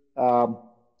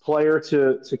player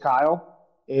to Kyle.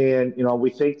 And, we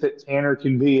think that Tanner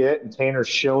can be it, and Tanner's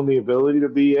shown the ability to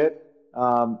be it.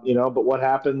 But what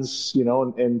happens,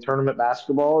 in tournament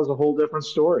basketball is a whole different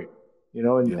story,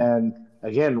 and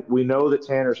again, we know that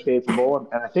Tanner's capable,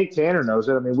 and I think Tanner knows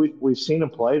it. I mean, we've seen him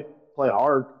play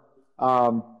hard.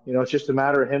 It's just a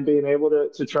matter of him being able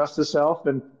to trust himself,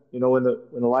 and when the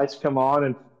lights come on,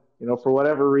 and for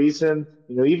whatever reason,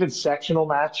 even sectional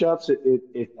matchups,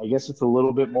 it I guess it's a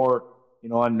little bit more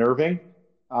unnerving.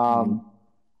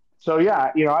 So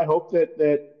yeah, I hope that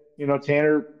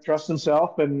Tanner trusts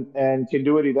himself and can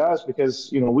do what he does,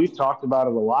 because we've talked about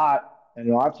it a lot,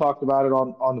 and I've talked about it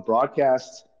on the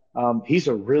broadcasts. He's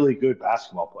a really good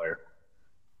basketball player.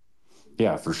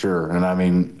 Yeah, for sure. And I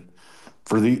mean,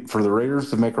 for the Raiders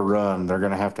to make a run, they're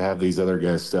going to have these other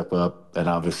guys step up and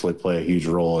obviously play a huge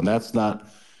role. And that's not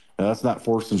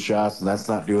forcing shots, and that's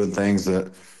not doing things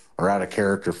that are out of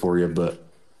character for you. But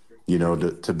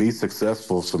to be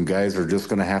successful, some guys are just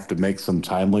going to have to make some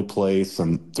timely plays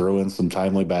and throw in some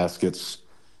timely baskets,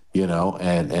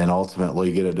 and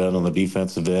ultimately get it done on the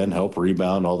defensive end, help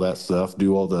rebound, all that stuff,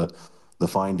 do all the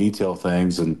fine detail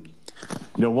things. And,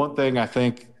 one thing I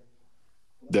think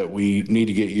that we need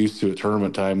to get used to at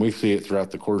tournament time, we see it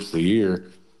throughout the course of the year,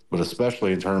 but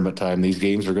especially in tournament time, these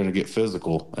games are going to get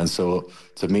physical. And so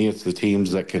to me, it's the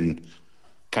teams that can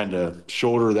kind of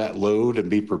shoulder that load and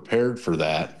be prepared for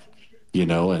that,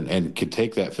 and can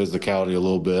take that physicality a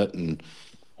little bit and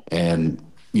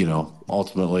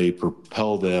ultimately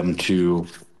propel them to,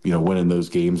 winning those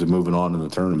games and moving on in the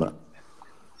tournament.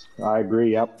 I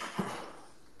agree. Yep.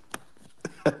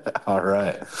 All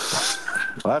right.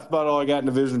 Well, that's about all I got in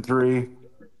Division 3.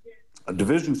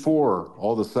 Division 4,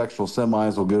 all the sectional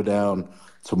semis will go down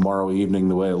tomorrow evening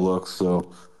the way it looks.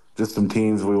 So just some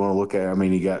teams we want to look at. I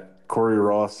mean, you got Corey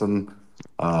Rawson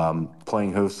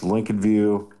playing host to Lincoln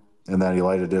View in that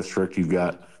Elida district. You've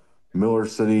got Miller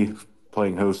City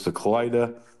playing host to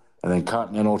Kalida. And then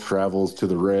Continental travels to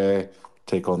the Ray,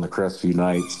 take on the Crestview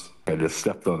Knights. I just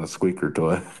stepped on a squeaker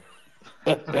toy.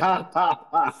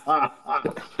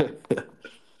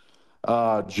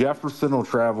 Jefferson will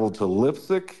travel to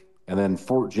Lipsick, and then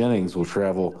Fort Jennings will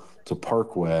travel to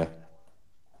Parkway.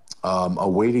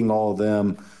 Awaiting all of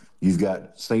them, you've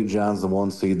got St. John's, the 1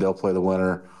 seed. They'll play the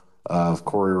winner of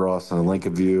Corey Ross and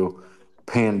Lincoln View.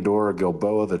 Pandora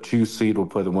Gilboa, the 2 seed, will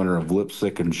play the winner of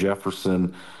Lipsick and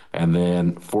Jefferson. And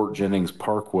then Fort Jennings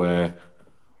Parkway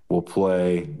will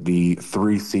play the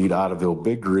 3 seed Ottoville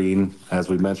Big Green, as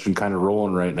we mentioned, kind of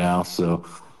rolling right now. So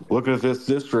Looking at this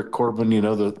district, Corbin,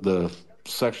 the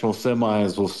sectional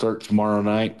semis will start tomorrow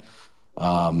night,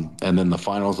 and then the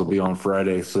finals will be on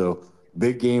Friday. So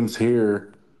big games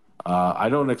here. I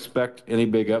don't expect any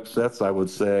big upsets. I would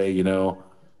say,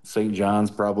 St. John's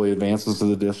probably advances to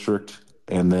the district,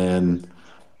 and then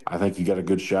I think you got a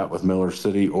good shot with Miller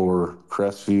City or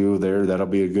Crestview there. That'll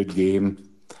be a good game.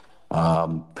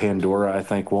 Pandora, I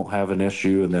think, won't have an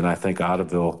issue, and then I think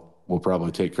Ottoville will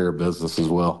probably take care of business as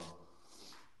well.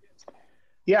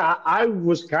 Yeah, I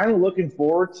was kind of looking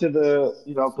forward to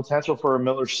the potential for a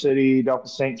Miller City Delta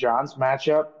St. John's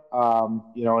matchup.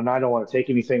 And I don't want to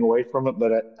take anything away from it,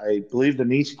 but I believe the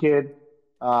Nice kid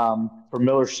from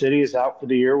Miller City is out for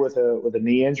the year with a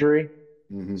knee injury.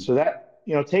 Mm-hmm. So that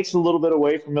takes a little bit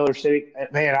away from Miller City. And,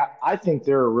 man, I think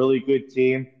they're a really good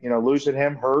team. Losing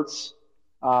him hurts.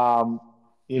 And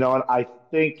I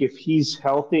think if he's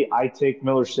healthy, I take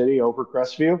Miller City over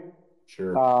Crestview.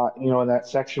 Sure. In that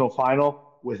sectional final.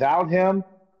 Without him,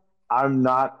 I'm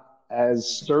not as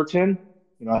certain.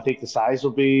 I think the size will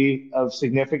be of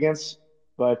significance,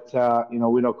 but we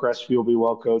know Crestview will be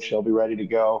well coached. They'll be ready to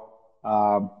go.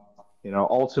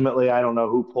 Ultimately, I don't know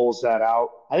who pulls that out.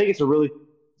 I think it's a really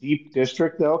deep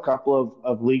district, though. A couple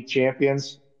of league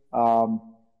champions. I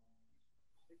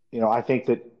think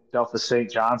that Delta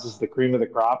St. John's is the cream of the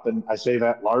crop, and I say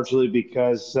that largely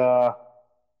because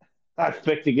I've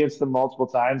picked against them multiple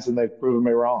times, and they've proven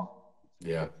me wrong.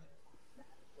 Yeah.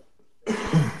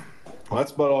 Well,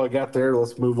 that's about all I got there.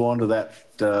 Let's move on to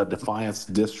that Defiance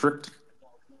district.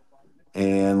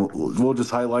 And we'll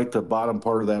just highlight the bottom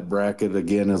part of that bracket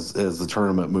again as the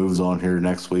tournament moves on here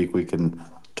next week. We can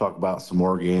talk about some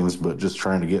more games, but just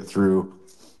trying to get through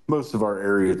most of our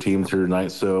area teams here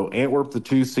tonight. So Antwerp, the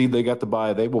 2 seed, they got the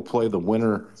bye. They will play the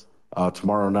winner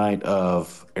tomorrow night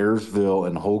of Ayersville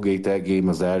and Holgate. That game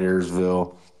is at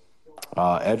Ayersville.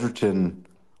 Edgerton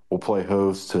will play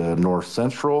host to North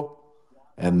Central,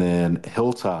 and then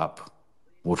Hilltop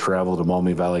will travel to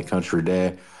Maumee Valley Country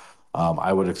Day.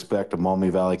 I would expect a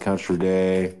Maumee Valley Country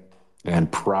Day and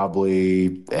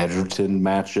probably Edgerton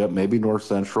matchup, maybe North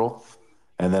Central.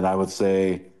 And then I would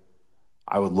say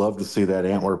I would love to see that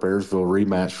Antwerp-Ayersville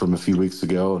rematch from a few weeks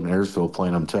ago, and Ayersville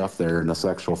playing them tough there in the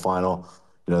sectional final.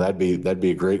 That'd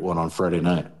be a great one on Friday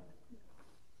night.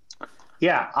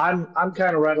 Yeah, I'm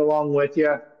kind of right along with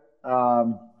you.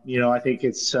 I think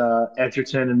it's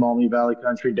Edgerton and Maumee Valley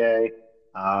Country Day.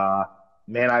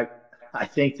 Man, I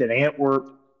think that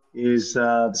Antwerp is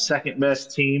the second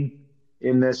best team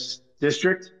in this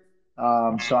district.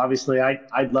 So obviously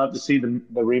I'd love to see the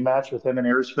rematch with them in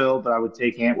Ayersville, but I would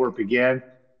take Antwerp again.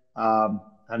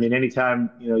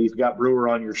 Anytime, you've got Brewer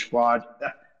on your squad,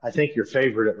 I think your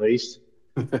favorite at least.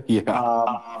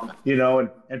 Yeah.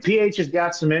 And PH has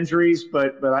got some injuries,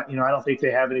 but I don't think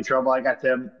they have any trouble. I got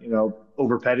them,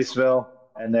 over Pettisville,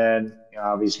 and then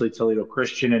obviously Toledo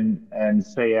Christian and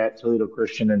Fayette, Toledo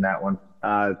Christian in that one,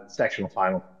 sectional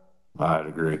final. I'd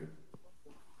agree.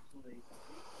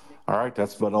 All right,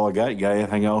 that's about all I got. You got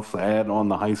anything else to add on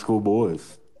the high school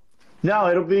boys? No,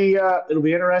 it'll be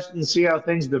interesting to see how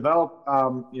things develop.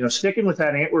 Sticking with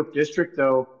that Antwerp district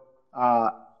though,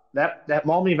 that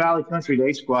Maumee Valley Country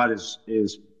Day squad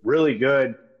is really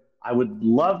good. I would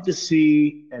love to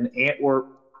see an Antwerp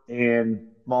and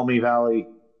Maumee Valley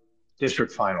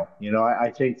district final. I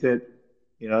think that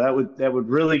that would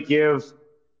really give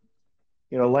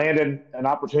Landon an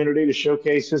opportunity to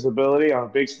showcase his ability on a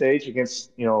big stage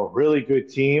against a really good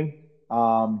team.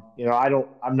 I'm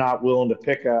not willing to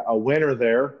pick a winner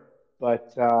there,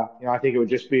 but I think it would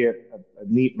just be a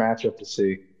neat matchup to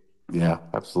see. Yeah,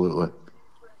 absolutely.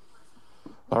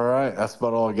 All right, that's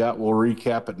about all I got. We'll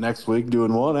recap it next week.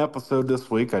 Doing one episode this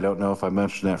week. I don't know if I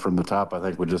mentioned that from the top. I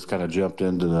think we just kind of jumped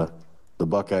into the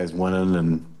Buckeyes winning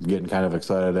and getting kind of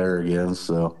excited there again.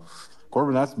 So,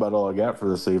 Corbin, that's about all I got for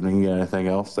this evening. You got anything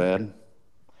else to add?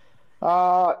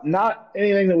 Not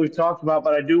anything that we've talked about,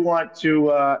 but I do want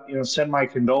to send my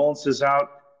condolences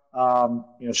out.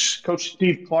 Coach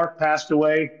Steve Clark passed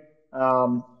away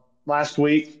last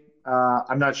week.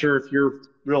 I'm not sure if you're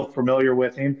real familiar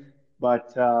with him,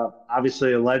 but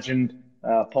obviously a legend,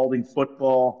 Paulding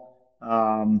football.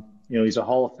 He's a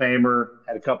Hall of Famer,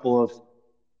 had a couple of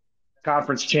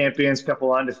conference champions, a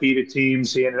couple of undefeated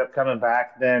teams. He ended up coming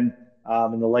back then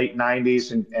in the late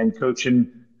 90s and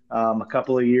coaching a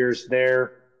couple of years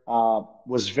there.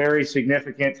 Was very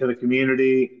significant to the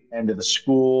community and to the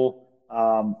school.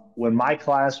 When my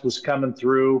class was coming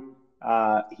through,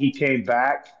 he came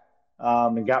back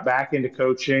and got back into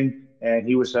coaching. And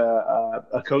he was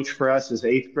a coach for us as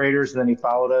eighth graders. Then he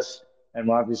followed us.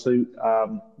 And obviously,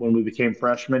 when we became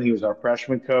freshmen, he was our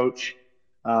freshman coach.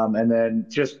 and then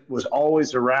just was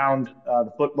always around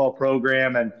the football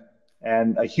program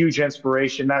and a huge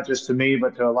inspiration, not just to me,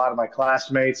 but to a lot of my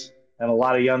classmates and a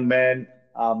lot of young men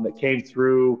that came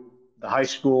through the high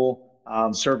school,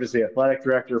 served as the athletic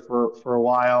director for a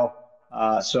while.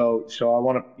 So I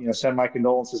want to, send my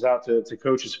condolences out to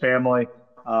Coach's family.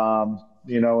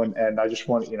 And I just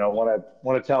want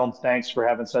to tell him thanks for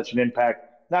having such an impact,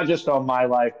 not just on my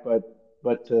life,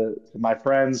 but to my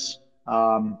friends,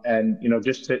 and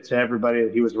just to everybody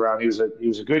that he was around. He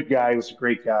was a good guy. He was a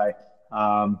great guy.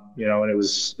 And it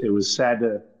was sad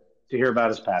to hear about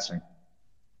his passing.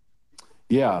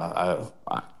 Yeah,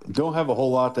 I don't have a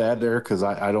whole lot to add there because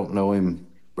I don't know him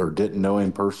or didn't know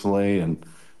him personally, and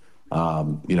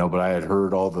but I had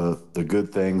heard all the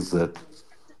good things that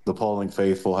the Paulding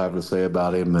faithful have to say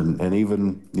about him, and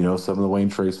even some of the Wayne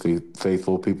Trace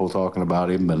faithful people talking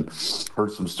about him, and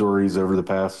heard some stories over the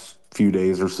past few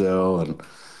days or so, and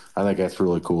I think that's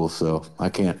really cool. So I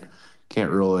can't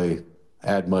really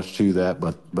add much to that,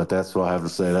 but that's what I have to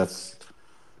say. That's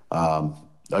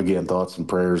again, thoughts and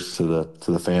prayers to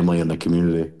the family and the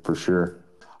community for sure.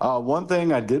 One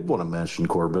thing I did want to mention,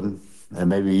 Corbin, and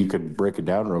maybe you could break it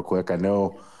down real quick. I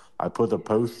know I put a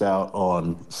post out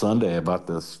on Sunday about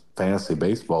this fantasy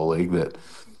baseball league that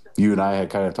you and I had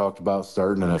kind of talked about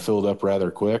starting, and it filled up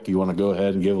rather quick. You want to go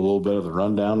ahead and give a little bit of the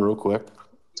rundown real quick?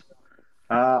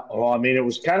 It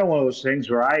was kind of one of those things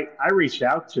where I reached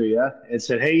out to you and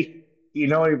said, hey, you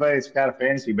know anybody that's got a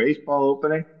fantasy baseball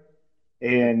opening?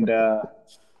 And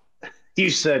you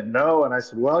said no. And I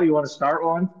said, well, you want to start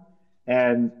one?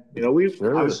 And, we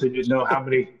obviously didn't know how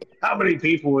many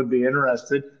people would be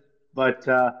interested. But,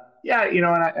 that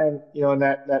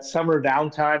summer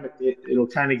downtime, it'll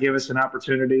kind of give us an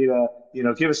opportunity to,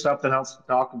 give us something else to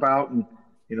talk about. And,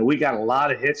 we got a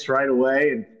lot of hits right away.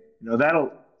 And,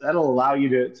 that'll allow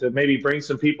you to maybe bring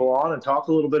some people on and talk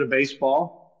a little bit of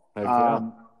baseball.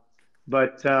 So,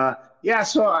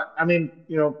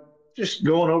 just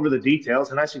going over the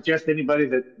details. And I suggest anybody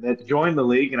that joined the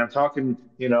league, and I'm talking,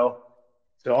 to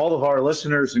all of our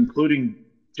listeners, including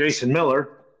Jason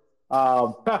Miller, check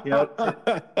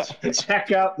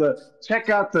out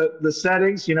the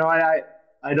settings. I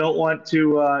don't want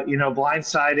to,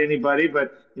 blindside anybody,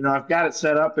 but, I've got it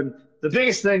set up. And the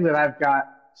biggest thing that I've got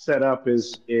set up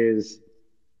is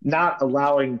not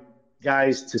allowing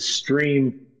guys to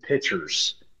stream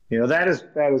pitchers. That is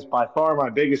by far my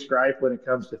biggest gripe when it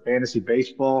comes to fantasy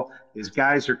baseball is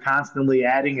guys are constantly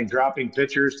adding and dropping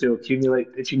pitchers to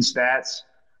accumulate pitching stats.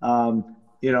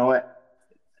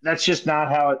 That's just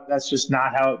not how it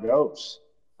goes.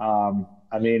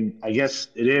 I guess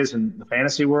it is in the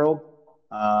fantasy world,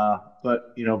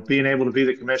 but being able to be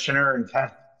the commissioner and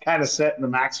kind of setting the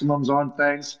maximums on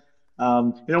things,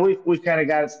 we've kind of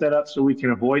got it set up so we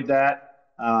can avoid that.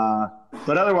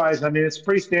 But otherwise, it's a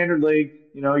pretty standard league.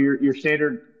 Your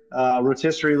standard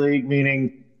rotisserie league,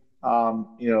 meaning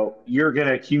you're going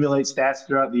to accumulate stats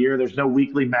throughout the year. There's no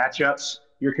weekly matchups.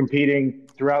 You're competing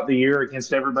throughout the year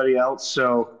against everybody else.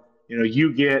 So,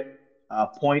 you get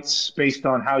points based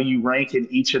on how you rank in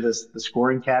each of the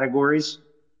scoring categories.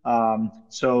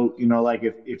 So, like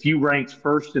if you ranked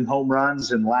first in home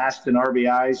runs and last in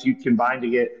RBIs, you combine to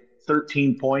get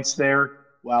 13 points there.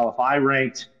 While if I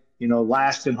ranked,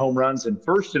 last in home runs and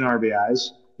first in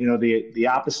RBIs, the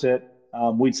opposite,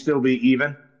 we'd still be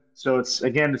even. So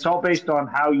it's all based on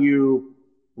how you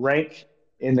rank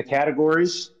in the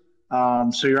categories.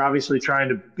 So you're obviously trying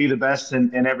to be the best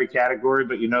in every category,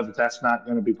 but that's not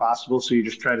going to be possible. So you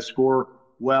just try to score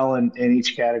well in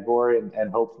each category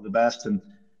and hope for the best. And,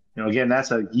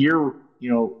 that's a year,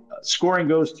 scoring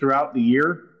goes throughout the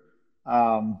year.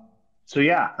 I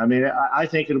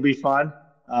think it'll be fun.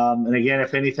 And again,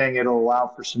 if anything, it'll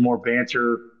allow for some more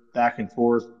banter back and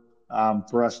forth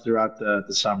for us throughout the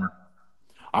summer.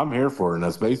 I'm here for it. And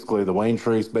that's basically the Wayne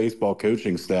Trace baseball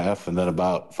coaching staff and then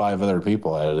about 5 other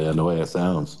people added in, the way it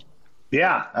sounds.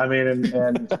 Yeah.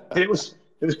 And it was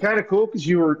kind of cool because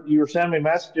you were sending me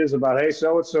messages about, hey,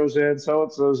 so-and-so's in,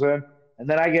 so-and-so's in. And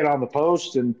then I get on the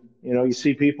post and, you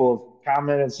see people have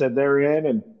commented and said they're in.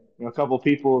 And a couple of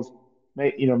people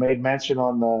have made mention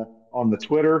on the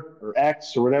Twitter or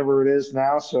X or whatever it is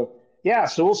now. So, yeah,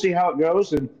 so we'll see how it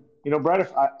goes. And,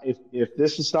 Brett, if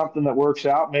this is something that works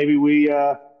out, maybe we've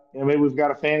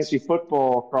got a fantasy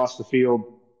football across the field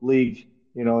league,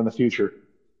 in the future.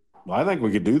 Well, I think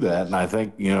we could do that. And I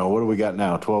think, what do we got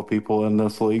now? 12 people in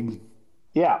this league?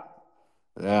 Yeah.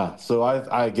 Yeah. So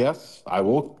I guess I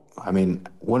will.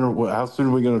 How soon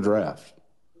are we going to draft?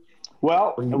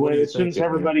 Well, as soon as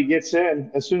everybody gets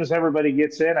in,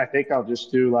 I think I'll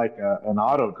just do like an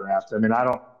auto draft.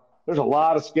 there's a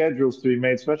lot of schedules to be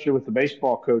made, especially with the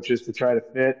baseball coaches to try to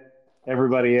fit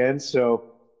everybody in. So,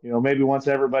 maybe once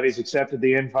everybody's accepted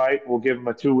the invite, we'll give them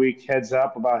a 2-week heads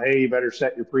up about, hey, you better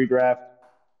set your pre-draft,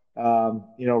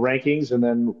 rankings, and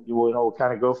then we'll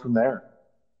kind of go from there.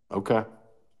 Okay.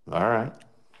 All right.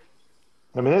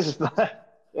 I mean, this is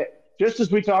just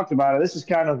as we talked about it. This is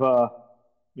kind of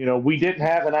we didn't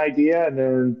have an idea, and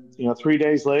then 3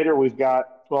 days later we've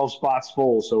got 12 spots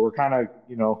full. So we're kind of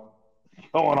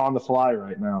going on the fly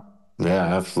right now.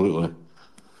 Yeah, absolutely.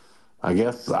 I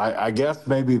guess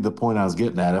maybe the point I was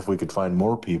getting at, if we could find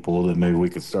more people, then maybe we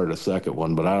could start a second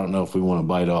one. But I don't know if we want to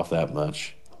bite off that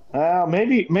much.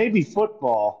 Maybe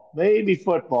football,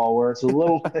 where it's a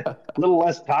little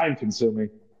less time consuming.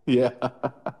 Yeah.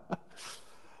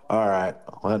 All right.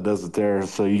 Well, that does it there.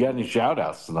 So you got any shout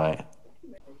outs tonight?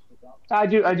 I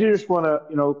do just want to,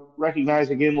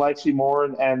 recognize again Lexi Moore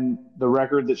and the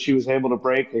record that she was able to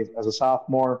break as a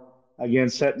sophomore, again,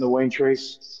 setting the Wayne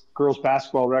Trace girls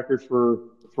basketball record for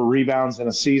rebounds in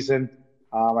a season.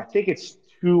 I think it's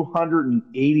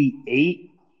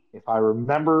 288, if I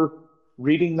remember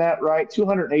reading that right,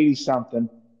 280 something.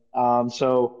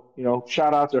 So,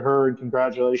 shout out to her and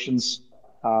congratulations.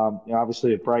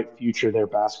 Obviously a bright future there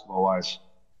basketball wise.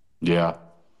 Yeah.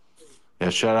 Yeah,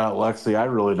 shout out Lexi. I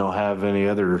really don't have any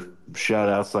other shout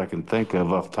outs I can think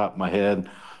of off the top of my head.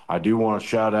 I do want to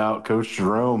shout out Coach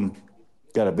Jerome.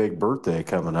 Got a big birthday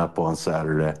coming up on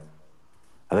Saturday.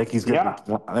 I think he's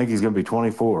gonna be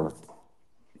 24.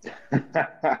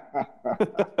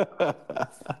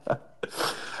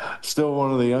 Still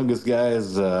one of the youngest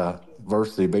guys,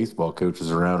 varsity baseball coaches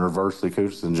around, or varsity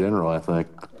coaches in general, I think.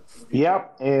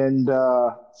 Yep. And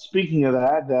speaking of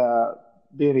that,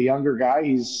 being a younger guy,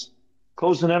 he's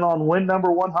closing in on win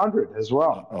number 100 as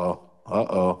well.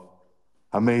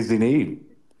 How many does he need?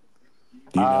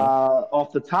 Do you know?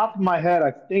 Off the top of my head,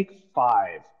 I think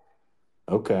 5.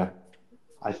 Okay.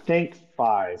 I think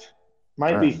 5.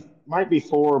 Might be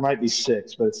 4, might be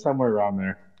 6, but it's somewhere around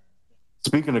there.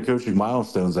 Speaking of coaching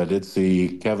milestones, I did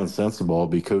see Kevin Sensible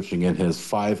be coaching in his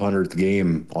 500th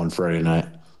game on Friday night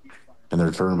in their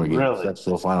tournament game. Really? That's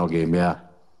the final game, yeah.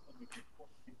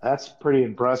 That's pretty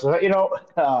impressive.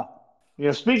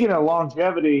 Speaking of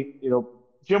longevity,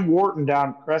 Jim Wharton down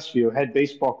at Crestview, head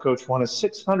baseball coach, won his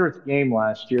 600th game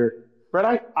last year.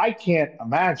 Brett, I can't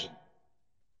imagine.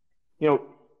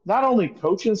 Not only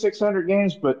coaching 600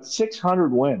 games, but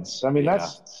 600 wins. I mean,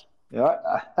 that's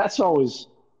always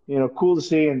cool to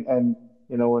see. And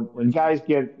when guys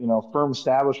get firm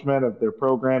establishment of their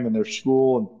program and their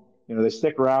school, and they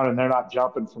stick around and they're not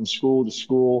jumping from school to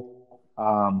school.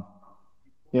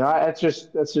 That's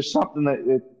just something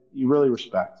that you really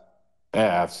respect.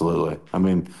 Yeah, absolutely. I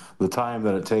mean, the time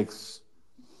that it takes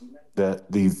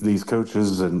that these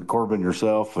coaches and Corbin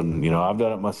yourself, and I've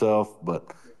done it myself,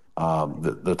 but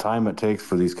the time it takes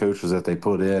for these coaches that they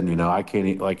put in, I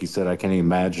can't, like you said, I can't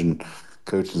imagine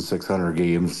coaching 600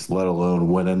 games, let alone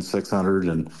winning 600.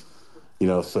 And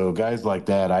so guys like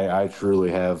that, I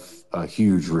truly have a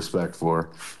huge respect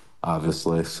for,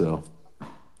 obviously. So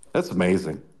that's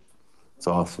amazing. It's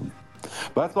awesome.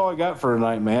 But that's all I got for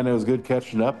tonight, man. It was good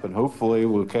catching up, and hopefully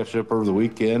we'll catch up over the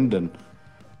weekend and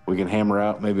we can hammer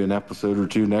out maybe an episode or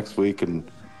two next week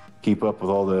and keep up with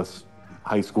all this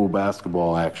high school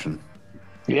basketball action.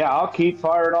 Yeah, I'll keep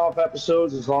firing off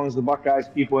episodes as long as the Buckeyes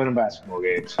keep winning basketball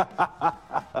games.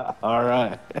 All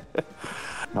right.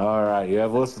 All right. You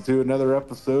have listened to another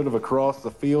episode of Across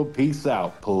the Field. Peace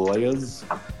out, players.